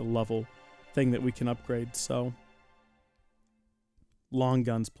a level thing that we can upgrade, so long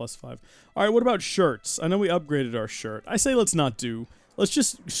guns plus 5. All right, what about shirts? I know we upgraded our shirt. I say let's not do. Let's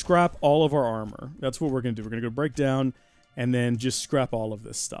just scrap all of our armor. That's what we're gonna do. We're gonna go break down and then just scrap all of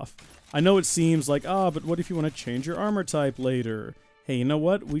this stuff. I know it seems like, but what if you want to change your armor type later? Hey, you know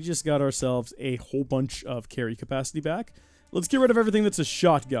what? We just got ourselves a whole bunch of carry capacity back. Let's get rid of everything that's a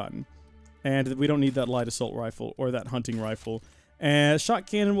shotgun, and we don't need that light assault rifle or that hunting rifle. And shot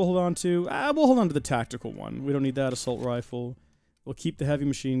cannon we'll hold on to. We'll hold on to the tactical one. We don't need that assault rifle. We'll keep the heavy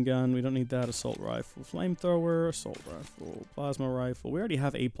machine gun. We don't need that assault rifle. Flamethrower, assault rifle, plasma rifle. We already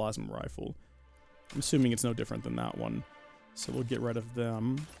have a plasma rifle. I'm assuming it's no different than that one. So we'll get rid of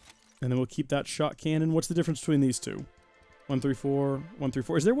them. And then we'll keep that shot cannon. What's the difference between these two? 134,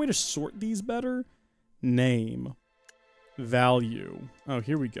 134. Is there a way to sort these better? Name. Value. Oh,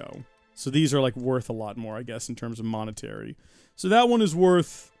 here we go. So these are like worth a lot more, I guess, in terms of monetary. So that one is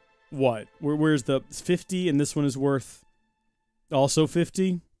worth what? Where's the 50 and this one is worth also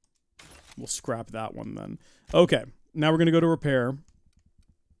 50? We'll scrap that one then. Okay, now we're going to go to repair.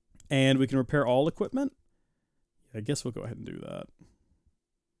 And we can repair all equipment? I guess we'll go ahead and do that.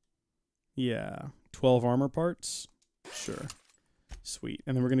 Yeah, 12 armor parts? Sure. Sweet.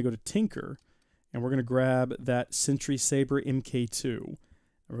 And then we're going to go to Tinker. And we're going to grab that Sentry Saber MK2. And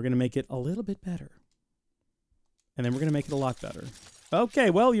we're going to make it a little bit better. And then we're going to make it a lot better. Okay,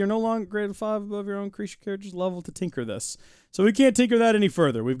 well, you're no longer grade 5 above your own creature character's level to tinker this. So we can't tinker that any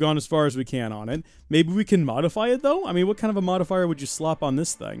further. We've gone as far as we can on it. Maybe we can modify it, though? I mean, what kind of a modifier would you slap on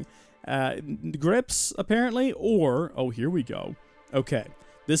this thing? grips, apparently, or, oh, here we go. Okay,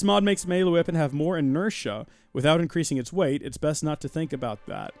 this mod makes melee weapon have more inertia without increasing its weight. It's best not to think about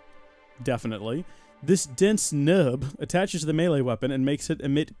that. Definitely. This dense nub attaches to the melee weapon and makes it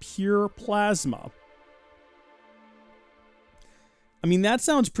emit pure plasma. I mean, that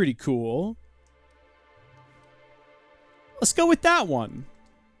sounds pretty cool. Let's go with that one.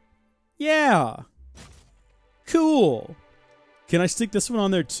 Yeah. Cool. Can I stick this one on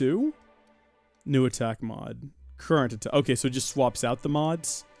there too? New attack mod. Current attack. Okay, so it just swaps out the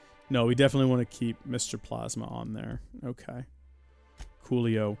mods? No, we definitely want to keep Mr. Plasma on there. Okay.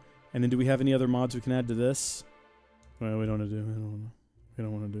 Coolio. And then do we have any other mods we can add to this? Well, we don't want to do. We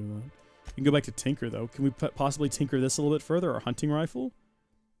don't want to do that. You can go back to Tinker, though. Can we possibly tinker this a little bit further? Our hunting rifle?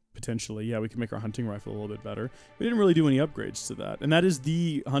 Potentially. Yeah, we can make our hunting rifle a little bit better. We didn't really do any upgrades to that. And that is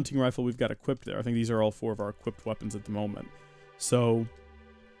the hunting rifle we've got equipped there. I think these are all 4 of our equipped weapons at the moment. So,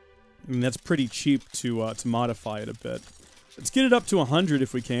 I mean, that's pretty cheap to modify it a bit. Let's get it up to 100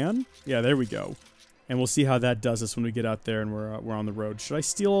 if we can. Yeah, there we go. And we'll see how that does us when we get out there and we're on the road. Should I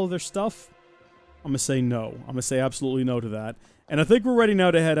steal all their stuff? I'm going to say no. I'm going to say absolutely no to that. And I think we're ready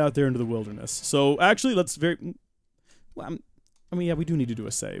now to head out there into the wilderness. So, actually, let's well, I mean, yeah, we do need to do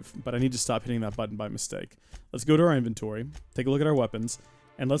a save, but I need to stop hitting that button by mistake. Let's go to our inventory, take a look at our weapons,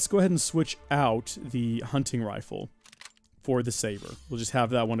 and let's go ahead and switch out the hunting rifle for the saber. We'll just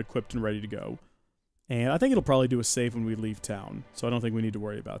have that one equipped and ready to go. And I think it'll probably do a save when we leave town, so I don't think we need to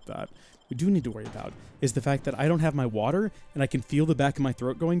worry about that. What we do need to worry about is the fact that I don't have my water, and I can feel the back of my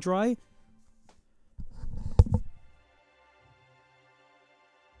throat going dry.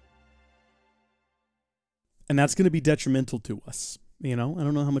 And that's going to be detrimental to us. You know, I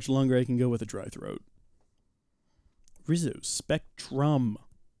don't know how much longer I can go with a dry throat. Rizzo, Spectrum.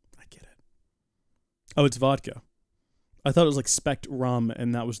 I get it. Oh, it's vodka. I thought it was like Spectrum,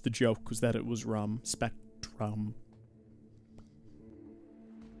 and that was the joke, was that it was rum. Spectrum.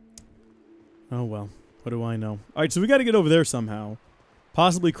 Oh, well. What do I know? Alright, so we got to get over there somehow.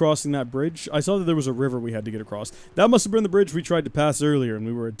 Possibly crossing that bridge. I saw that there was a river we had to get across. That must have been the bridge we tried to pass earlier, and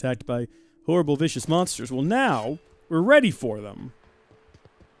we were attacked by horrible, vicious monsters. Well, now, we're ready for them.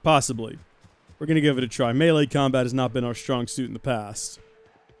 Possibly. We're going to give it a try. Melee combat has not been our strong suit in the past.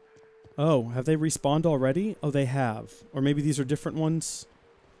 Oh, have they respawned already? Oh, they have. Or maybe these are different ones?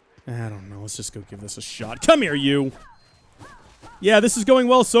 I don't know. Let's just go give this a shot. Come here, you! Yeah, this is going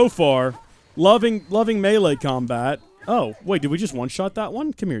well so far. Loving melee combat. Oh, wait, did we just one-shot that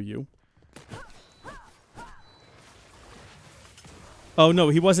one? Come here, you. Oh, no,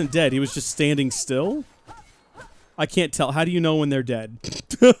 he wasn't dead. He was just standing still? I can't tell. How do you know when they're dead?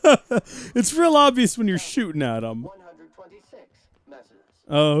 It's real obvious when you're shooting at them.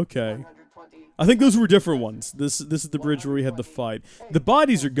 Oh, okay. I think those were different ones. This is the bridge where we had the fight. The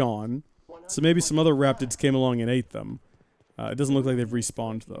bodies are gone, so maybe some other raptids came along and ate them. It doesn't look like they've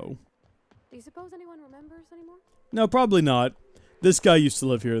respawned, though. Do you suppose anyone remembers anymore? No, probably not. This guy used to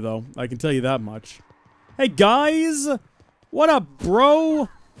live here, though. I can tell you that much. Hey, guys! What up, bro?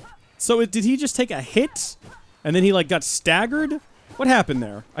 So, did he just take a hit? And then he, like, got staggered? What happened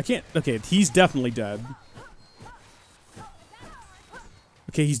there? I can't... Okay, he's definitely dead.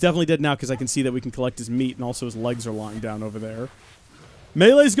 Okay, he's definitely dead now because I can see that we can collect his meat and also his legs are lying down over there.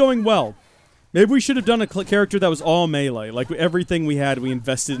 Melee's going well. Maybe we should have done a character that was all melee. Like, everything we had, we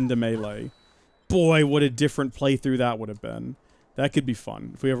invested into melee. Boy, what a different playthrough that would have been. That could be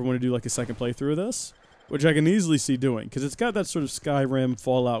fun. If we ever want to do, like, a second playthrough of this. Which I can easily see doing. Because it's got that sort of Skyrim,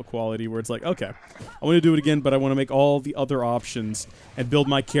 Fallout quality where it's like, okay, I want to do it again, but I want to make all the other options and build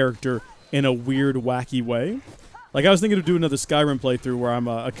my character in a weird, wacky way. Like, I was thinking of doing another Skyrim playthrough where I'm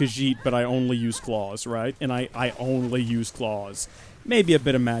a Khajiit, but I only use claws, right? And I only use claws. Maybe a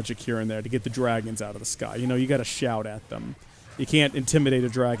bit of magic here and there to get the dragons out of the sky. You know, you gotta shout at them. You can't intimidate a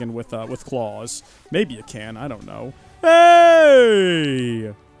dragon with claws. Maybe you can, I don't know.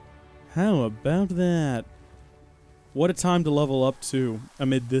 Hey! How about that? What a time to level up to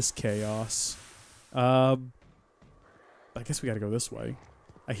amid this chaos. I guess we gotta go this way.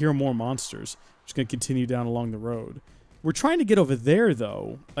 I hear more monsters. Just gonna continue down along the road. We're trying to get over there,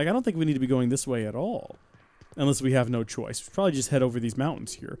 though. Like, I don't think we need to be going this way at all. Unless we have no choice. We'll probably just head over these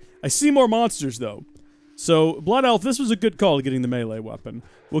mountains here. I see more monsters, though. So, Blood Elf, this was a good call getting the melee weapon.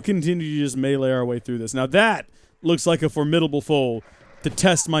 We'll continue to just melee our way through this. Now that looks like a formidable foe to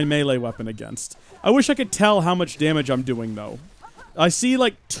test my melee weapon against. I wish I could tell how much damage I'm doing, though. I see,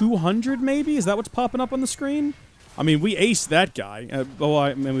 like, 200, maybe? Is that what's popping up on the screen? I mean, we aced that guy. I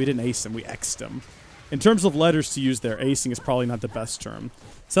mean, we didn't ace him. We X'd him. In terms of letters to use there, acing is probably not the best term.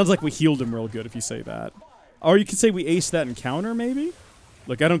 Sounds like we healed him real good if you say that. Or you could say we aced that encounter, maybe?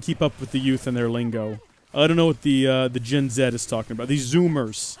 Look, I don't keep up with the youth and their lingo. I don't know what the Gen Z is talking about. These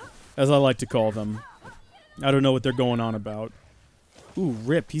Zoomers, as I like to call them. I don't know what they're going on about. Ooh,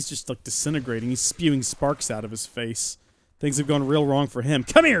 rip. He's just, like, disintegrating. He's spewing sparks out of his face. Things have gone real wrong for him.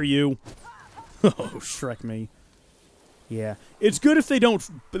 Come here, you! Oh, Shrek me. Yeah. It's good if they don't,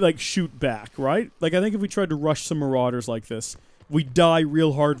 like, shoot back, right? Like, I think if we tried to rush some marauders like this, we die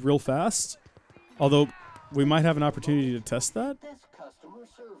real hard, real fast. Although, we might have an opportunity to test that.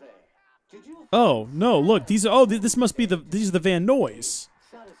 Oh, no, look. These are, oh, this must be the, these are the Van Noys.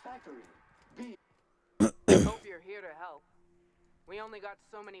 Hope you're here to help. We only got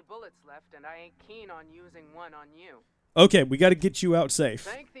so many bullets left, and I ain't keen on using one on you. Okay, we got to get you out safe.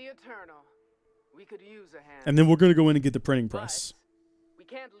 Thank the Eternal. We could use a hand. And then we're going to go in and get the printing press. We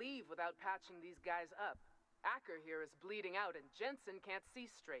can't leave without patching these guys up. Acker here is bleeding out, and Jensen can't see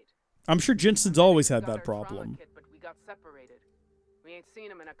straight. I'm sure Jensen's always had that problem. Kit, but we got separated. We ain't seen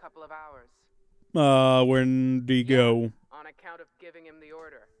him in a couple of hours. Where'd he go? On account of giving him the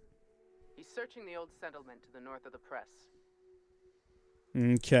order. He's searching the old settlement to the north of the press.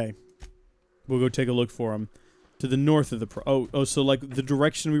 Okay. We'll go take a look for him. To the north of the oh, so like the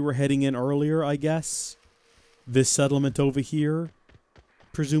direction we were heading in earlier, I guess? This settlement over here,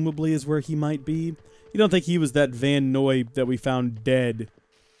 presumably, is where he might be. You don't think he was that Van Noy that we found dead,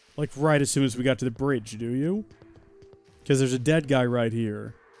 like, right as soon as we got to the bridge, do you? Because there's a dead guy right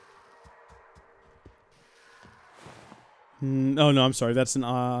here. Oh, no, I'm sorry. That's an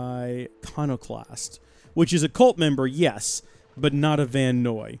iconoclast, which is a cult member, yes, but not a Van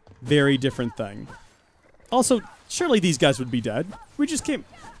Noy. Very different thing. Also, surely these guys would be dead. We just came...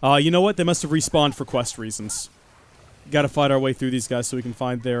 you know what? They must have respawned for quest reasons. Gotta fight our way through these guys so we can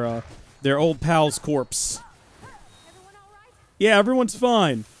find their old pal's corpse. Everyone all right? Yeah, everyone's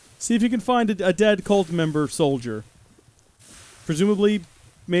fine. See if you can find a dead cult member soldier. Presumably,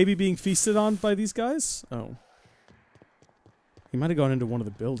 maybe being feasted on by these guys? Oh. He might have gone into one of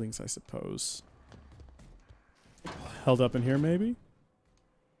the buildings, I suppose. Held up in here, maybe?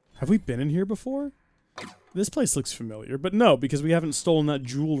 Have we been in here before? This place looks familiar, but no, because we haven't stolen that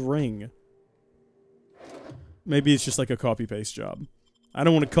jeweled ring. Maybe it's just like a copy-paste job. I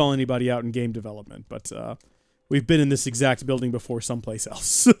don't want to call anybody out in game development, but we've been in this exact building before someplace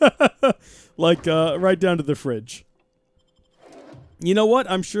else. Like, right down to the fridge. You know what?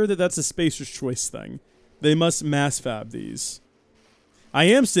 I'm sure that that's a Spacer's Choice thing. They must mass fab these. I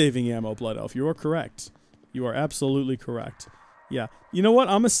am saving ammo, Blood Elf. You are correct. You are absolutely correct. Yeah. You know what?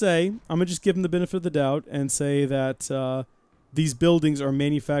 I'm going to just give them the benefit of the doubt and say that these buildings are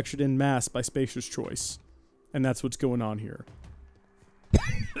manufactured in mass by Spacer's Choice. And that's what's going on here.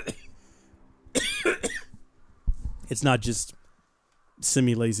 It's not just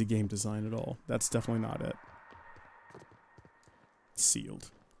semi-lazy game design at all. That's definitely not it.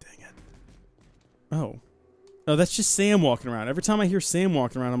 Sealed. Dang it. Oh. Oh, that's just Sam walking around. Every time I hear Sam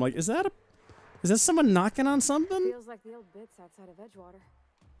walking around, I'm like, is that someone knocking on something? Feels like the old bits outside of Edgewater.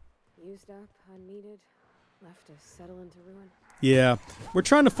 Used up, unneeded, left to settle into ruin. Yeah. We're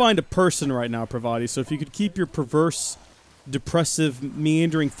trying to find a person right now, Pravati, so if you could keep your perverse, depressive,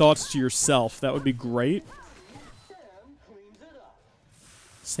 meandering thoughts to yourself, that would be great.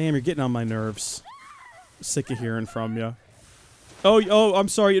 Sam, you're getting on my nerves. Sick of hearing from you. Oh, I'm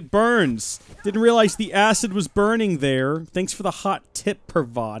sorry, it burns. Didn't realize the acid was burning there. Thanks for the hot tip,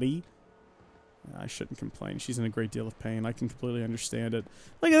 Pravati. I shouldn't complain. She's in a great deal of pain. I can completely understand it.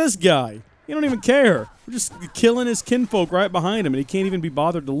 Look at this guy. He don't even care. We're just killing his kinfolk right behind him, and he can't even be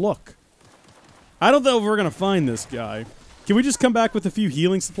bothered to look. I don't know if we're going to find this guy. Can we just come back with a few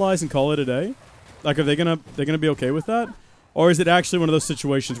healing supplies and call it a day? Like, are they gonna be okay with that? Or is it actually one of those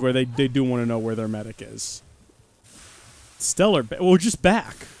situations where they do want to know where their medic is? Stellar Bay. Well, we're just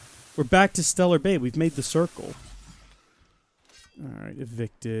back. We're back to Stellar Bay. We've made the circle. Alright,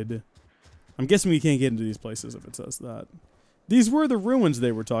 evicted. I'm guessing we can't get into these places if it says that. These were the ruins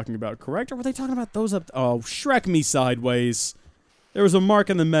they were talking about, correct? Or were they talking about those up... Oh, Shrek me sideways. There was a mark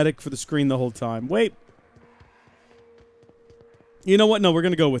on the medic for the screen the whole time. Wait. You know what? No, we're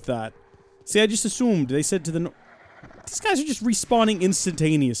going to go with that. See, I just assumed. They said to the... These guys are just respawning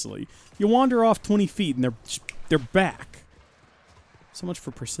instantaneously. You wander off 20 feet and they're back. So much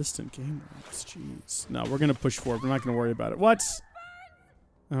for persistent game modes. Jeez. No, we're going to push forward. We're not going to worry about it. What?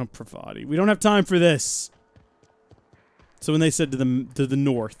 Oh, Pravati. We don't have time for this. So when they said to the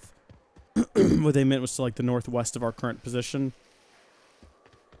north, what they meant was to like the northwest of our current position.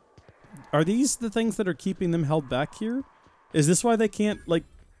 Are these the things that are keeping them held back here? Is this why they can't like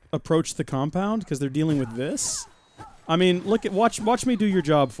approach the compound? Because they're dealing with this? I mean, look at watch me do your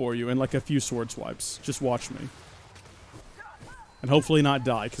job for you in like a few sword swipes. Just watch me. And hopefully not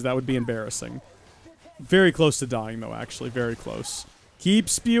die, because that would be embarrassing. Very close to dying, though, actually. Very close. Keep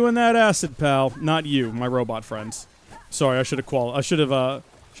spewing that acid, pal. Not you, my robot friends. Sorry, I should have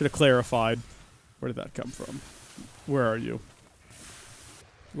clarified. Where did that come from? Where are you?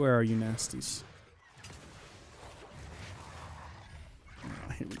 Where are you, nasties?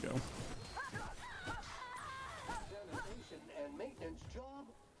 Ah, here we go.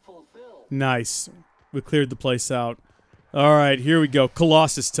 Nice. We cleared the place out. Alright, here we go.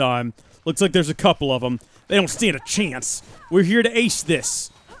 Colossus time. Looks like there's a couple of them. They don't stand a chance. We're here to ace this.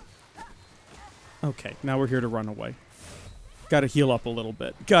 Okay, now we're here to run away. Gotta heal up a little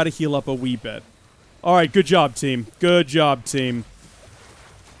bit. Gotta heal up a wee bit. Alright, good job, team. Good job, team.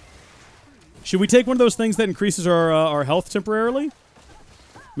 Should we take one of those things that increases our health temporarily?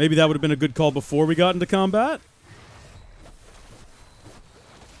 Maybe that would have been a good call before we got into combat?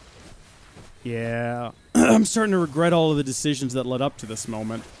 Yeah. I'm starting to regret all of the decisions that led up to this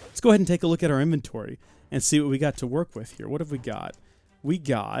moment. Let's go ahead and take a look at our inventory and see what we got to work with here. What have we got? We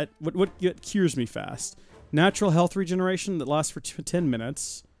got... What cures me fast? Natural health regeneration that lasts for 10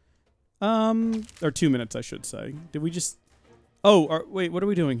 minutes. Or 2 minutes, I should say. Did we just... Oh, wait, what are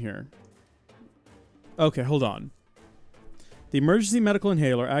we doing here? Okay, hold on. The emergency medical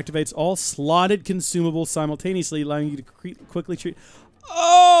inhaler activates all slotted consumables simultaneously, allowing you to quickly treat...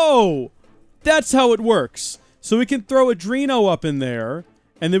 Oh! That's how it works. So we can throw Adreno up in there,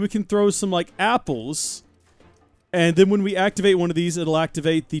 and then we can throw some, like, apples. And then when we activate one of these, it'll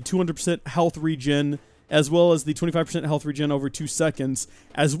activate the 200% health regen, as well as the 25% health regen over 2 seconds,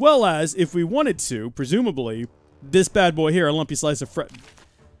 as well as, if we wanted to, presumably, this bad boy here, a lumpy slice of fret.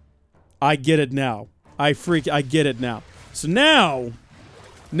 I get it now. I get it now. So now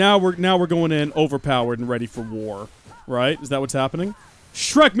we're going in overpowered and ready for war, right? Is that what's happening?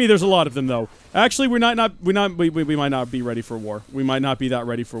 Shrek me, there's a lot of them though. Actually, we might not be ready for war. We might not be that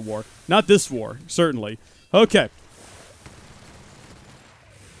ready for war. Not this war, certainly. Okay.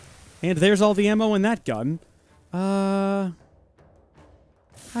 And there's all the ammo in that gun.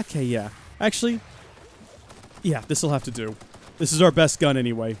 Okay, yeah. Actually, yeah, this'll have to do. This is our best gun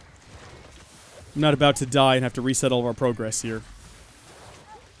anyway. I'm not about to die and have to reset all of our progress here.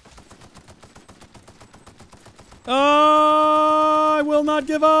 I will not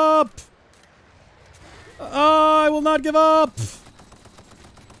give up! I will not give up!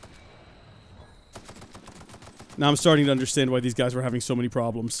 Now I'm starting to understand why these guys were having so many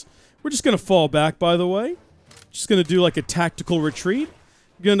problems. We're just gonna fall back, by the way. Just gonna do like a tactical retreat.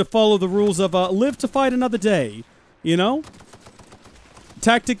 Gonna follow the rules of live to fight another day. You know?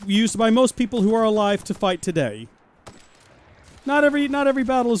 Tactic used by most people who are alive to fight today. Not every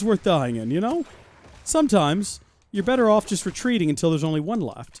battle is worth dying in, you know? Sometimes you're better off just retreating until there's only one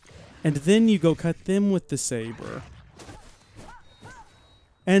left. And then you go cut them with the saber.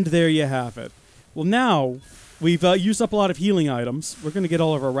 And there you have it. Well, now we've used up a lot of healing items. We're going to get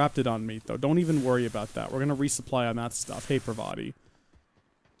all of our Raptidon meat, though. Don't even worry about that. We're going to resupply on that stuff. Hey, Pravati.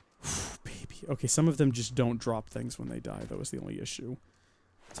 Baby. Okay, some of them just don't drop things when they die, though, is the only issue.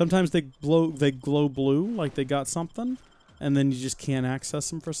 Sometimes they glow blue, like they got something, and then you just can't access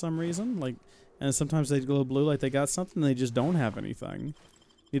them for some reason. Like, and sometimes they glow blue like they got something, and they just don't have anything.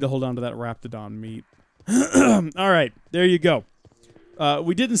 Need to hold on to that Raptidon meat. Alright, there you go.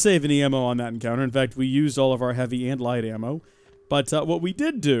 We didn't save any ammo on that encounter. In fact, we used all of our heavy and light ammo. But what we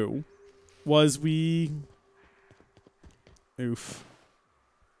did do was we... Oof.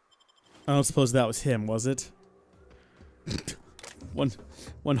 I don't suppose that was him, was it?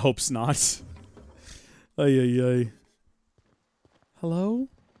 One hopes not. Ay, ay, ay. Hello?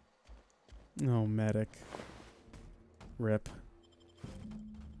 Oh, medic. Rip.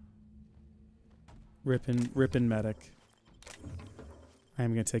 Rippin' medic. I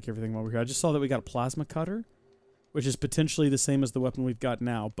am going to take everything while we're here. I just saw that we got a plasma cutter, which is potentially the same as the weapon we've got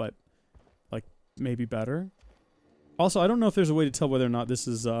now, but, like, maybe better. Also, I don't know if there's a way to tell whether or not this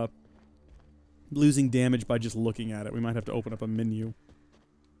is, losing damage by just looking at it. We might have to open up a menu.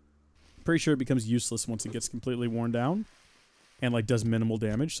 Pretty sure it becomes useless once it gets completely worn down. And, like, does minimal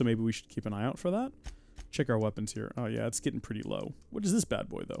damage, so maybe we should keep an eye out for that. Check our weapons here. Oh, yeah, it's getting pretty low. What is this bad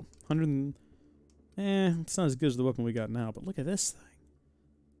boy, though? 100 and... it's not as good as the weapon we got now, but look at this thing.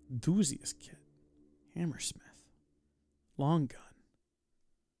 Enthusiast kit. Hammersmith. Long gun.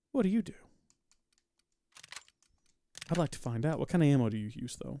 What do you do? I'd like to find out. What kind of ammo do you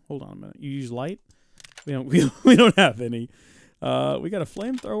use, though? Hold on a minute. You use light? We don't have any. We got a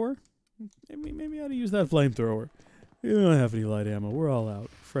flamethrower. Maybe I ought to use that flamethrower. We don't have any light ammo. We're all out.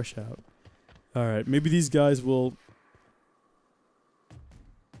 Fresh out. Alright, maybe these guys will...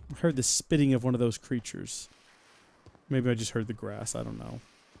 I heard the spitting of one of those creatures. Maybe I just heard the grass. I don't know.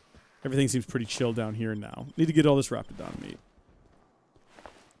 Everything seems pretty chill down here now. Need to get all this Raptidon meat.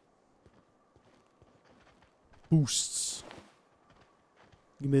 Boosts.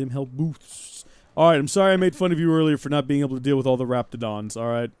 You made him help boosts. Alright, I'm sorry I made fun of you earlier for not being able to deal with all the Raptidons.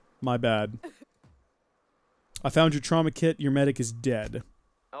 Alright, my bad. I found your trauma kit. Your medic is dead.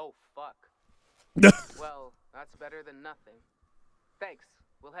 Oh, fuck. Well, that's better than nothing. Thanks.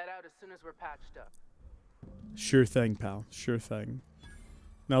 We'll head out as soon as we're patched up. Sure thing, pal. Sure thing.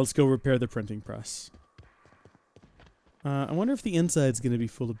 Now let's go repair the printing press. I wonder if the inside's going to be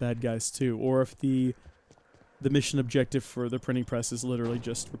full of bad guys too, or if the mission objective for the printing press is literally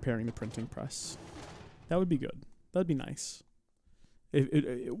just repairing the printing press. That would be good. That'd be nice.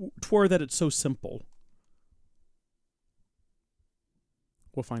 Twere that it's so simple.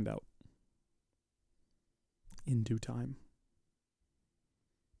 We'll find out. In due time.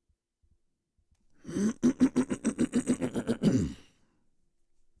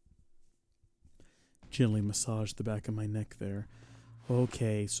 Gently massage the back of my neck there.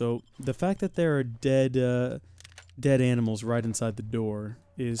 Okay, so the fact that there are dead animals right inside the door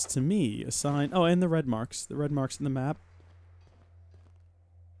is, to me, a sign... Oh, and the red marks. The red marks in the map.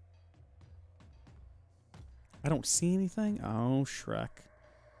 I don't see anything? Oh, Shrek.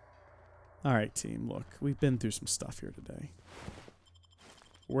 Alright, team, look. We've been through some stuff here today.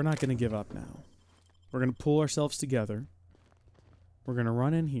 We're not going to give up now. We're going to pull ourselves together. We're going to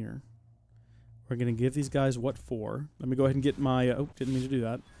run in here. We're going to give these guys what for. Let me go ahead and get my... oh, didn't mean to do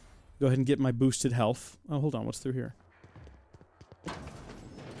that. Go ahead and get my boosted health. Oh, hold on. What's through here?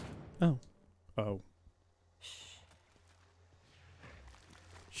 Oh. Oh.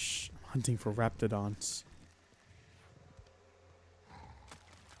 Shh. I'm hunting for Raptidons.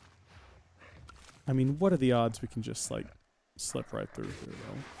 I mean, what are the odds we can just, like, slip right through here,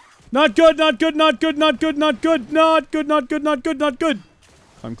 though? Not good, not good, not good, not good, not good, not good, not good, not good, not good.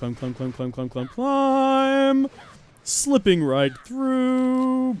 Climb, climb, climb, climb, climb, climb, climb, climb. Slipping right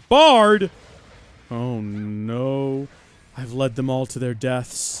through. Barred. Oh, no. I've led them all to their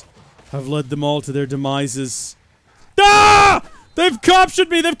deaths. I've led them all to their demises. Ah! They've captured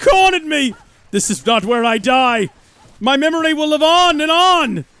me. They've cornered me. This is not where I die. My memory will live on and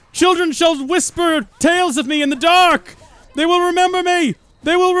on. Children shall whisper tales of me in the dark. They will remember me.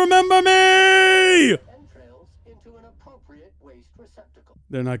 They will remember me.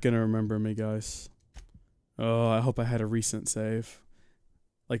 They're not gonna remember me, guys. Oh, I hope I had a recent save.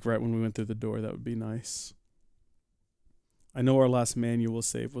 Like right when we went through the door, that would be nice. I know our last manual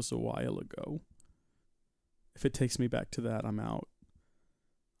save was a while ago. If it takes me back to that, I'm out.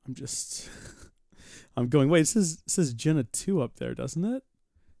 I'm just... I'm going... Wait, it says Jenna 2 up there, doesn't it?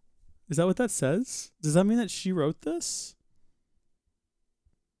 Is that what that says? Does that mean that she wrote this?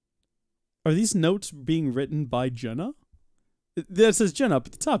 Are these notes being written by Jenna? That says Jenna up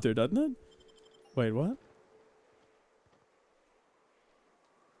at the top there, doesn't it? Wait, what?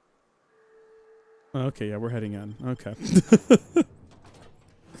 Okay, yeah, we're heading in. Okay.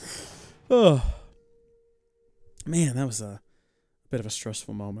 Oh. Man, that was a bit of a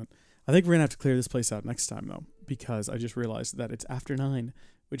stressful moment. I think we're going to have to clear this place out next time, though, because I just realized that it's after 9,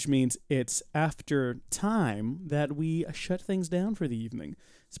 which means it's after time that we shut things down for the evening.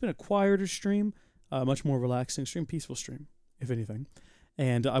 It's been a quieter stream, much more relaxing stream, peaceful stream, if anything.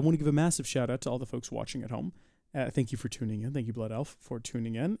 And I want to give a massive shout out to all the folks watching at home. Thank you for tuning in. Thank you, Blood Elf, for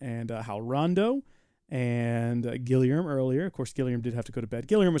tuning in. And Hal Rondo and Gilliam earlier. Of course, Gilliam did have to go to bed.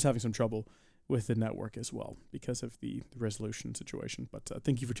 Gilliam was having some trouble with the network as well because of the resolution situation. But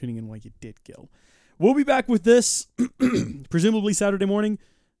thank you for tuning in while you did, Gil. We'll be back with this presumably Saturday morning.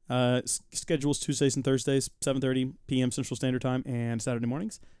 Schedules Tuesdays and Thursdays, 7:30 p.m. Central Standard Time, and Saturday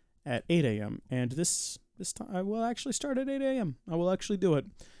mornings at 8 a.m. And this time I will actually start at 8 a.m. I will actually do it,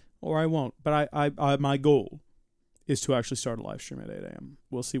 or I won't. But I my goal is to actually start a live stream at 8 a.m.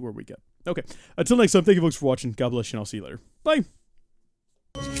 We'll see where we get. Okay, until next time, thank you folks for watching. God bless you, and I'll see you later. Bye.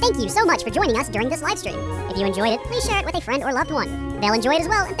 Thank you so much for joining us during this live stream. If you enjoyed it, please share it with a friend or loved one. They'll enjoy it as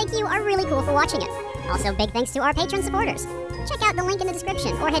well, and think you are really cool for watching it. Also, big thanks to our patron supporters. Check out the link in the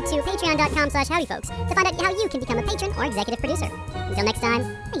description or head to patreon.com/howdyfolks to find out how you can become a patron or executive producer. Until next time,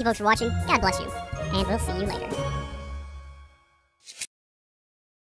 thank you folks for watching, God bless you, and we'll see you later.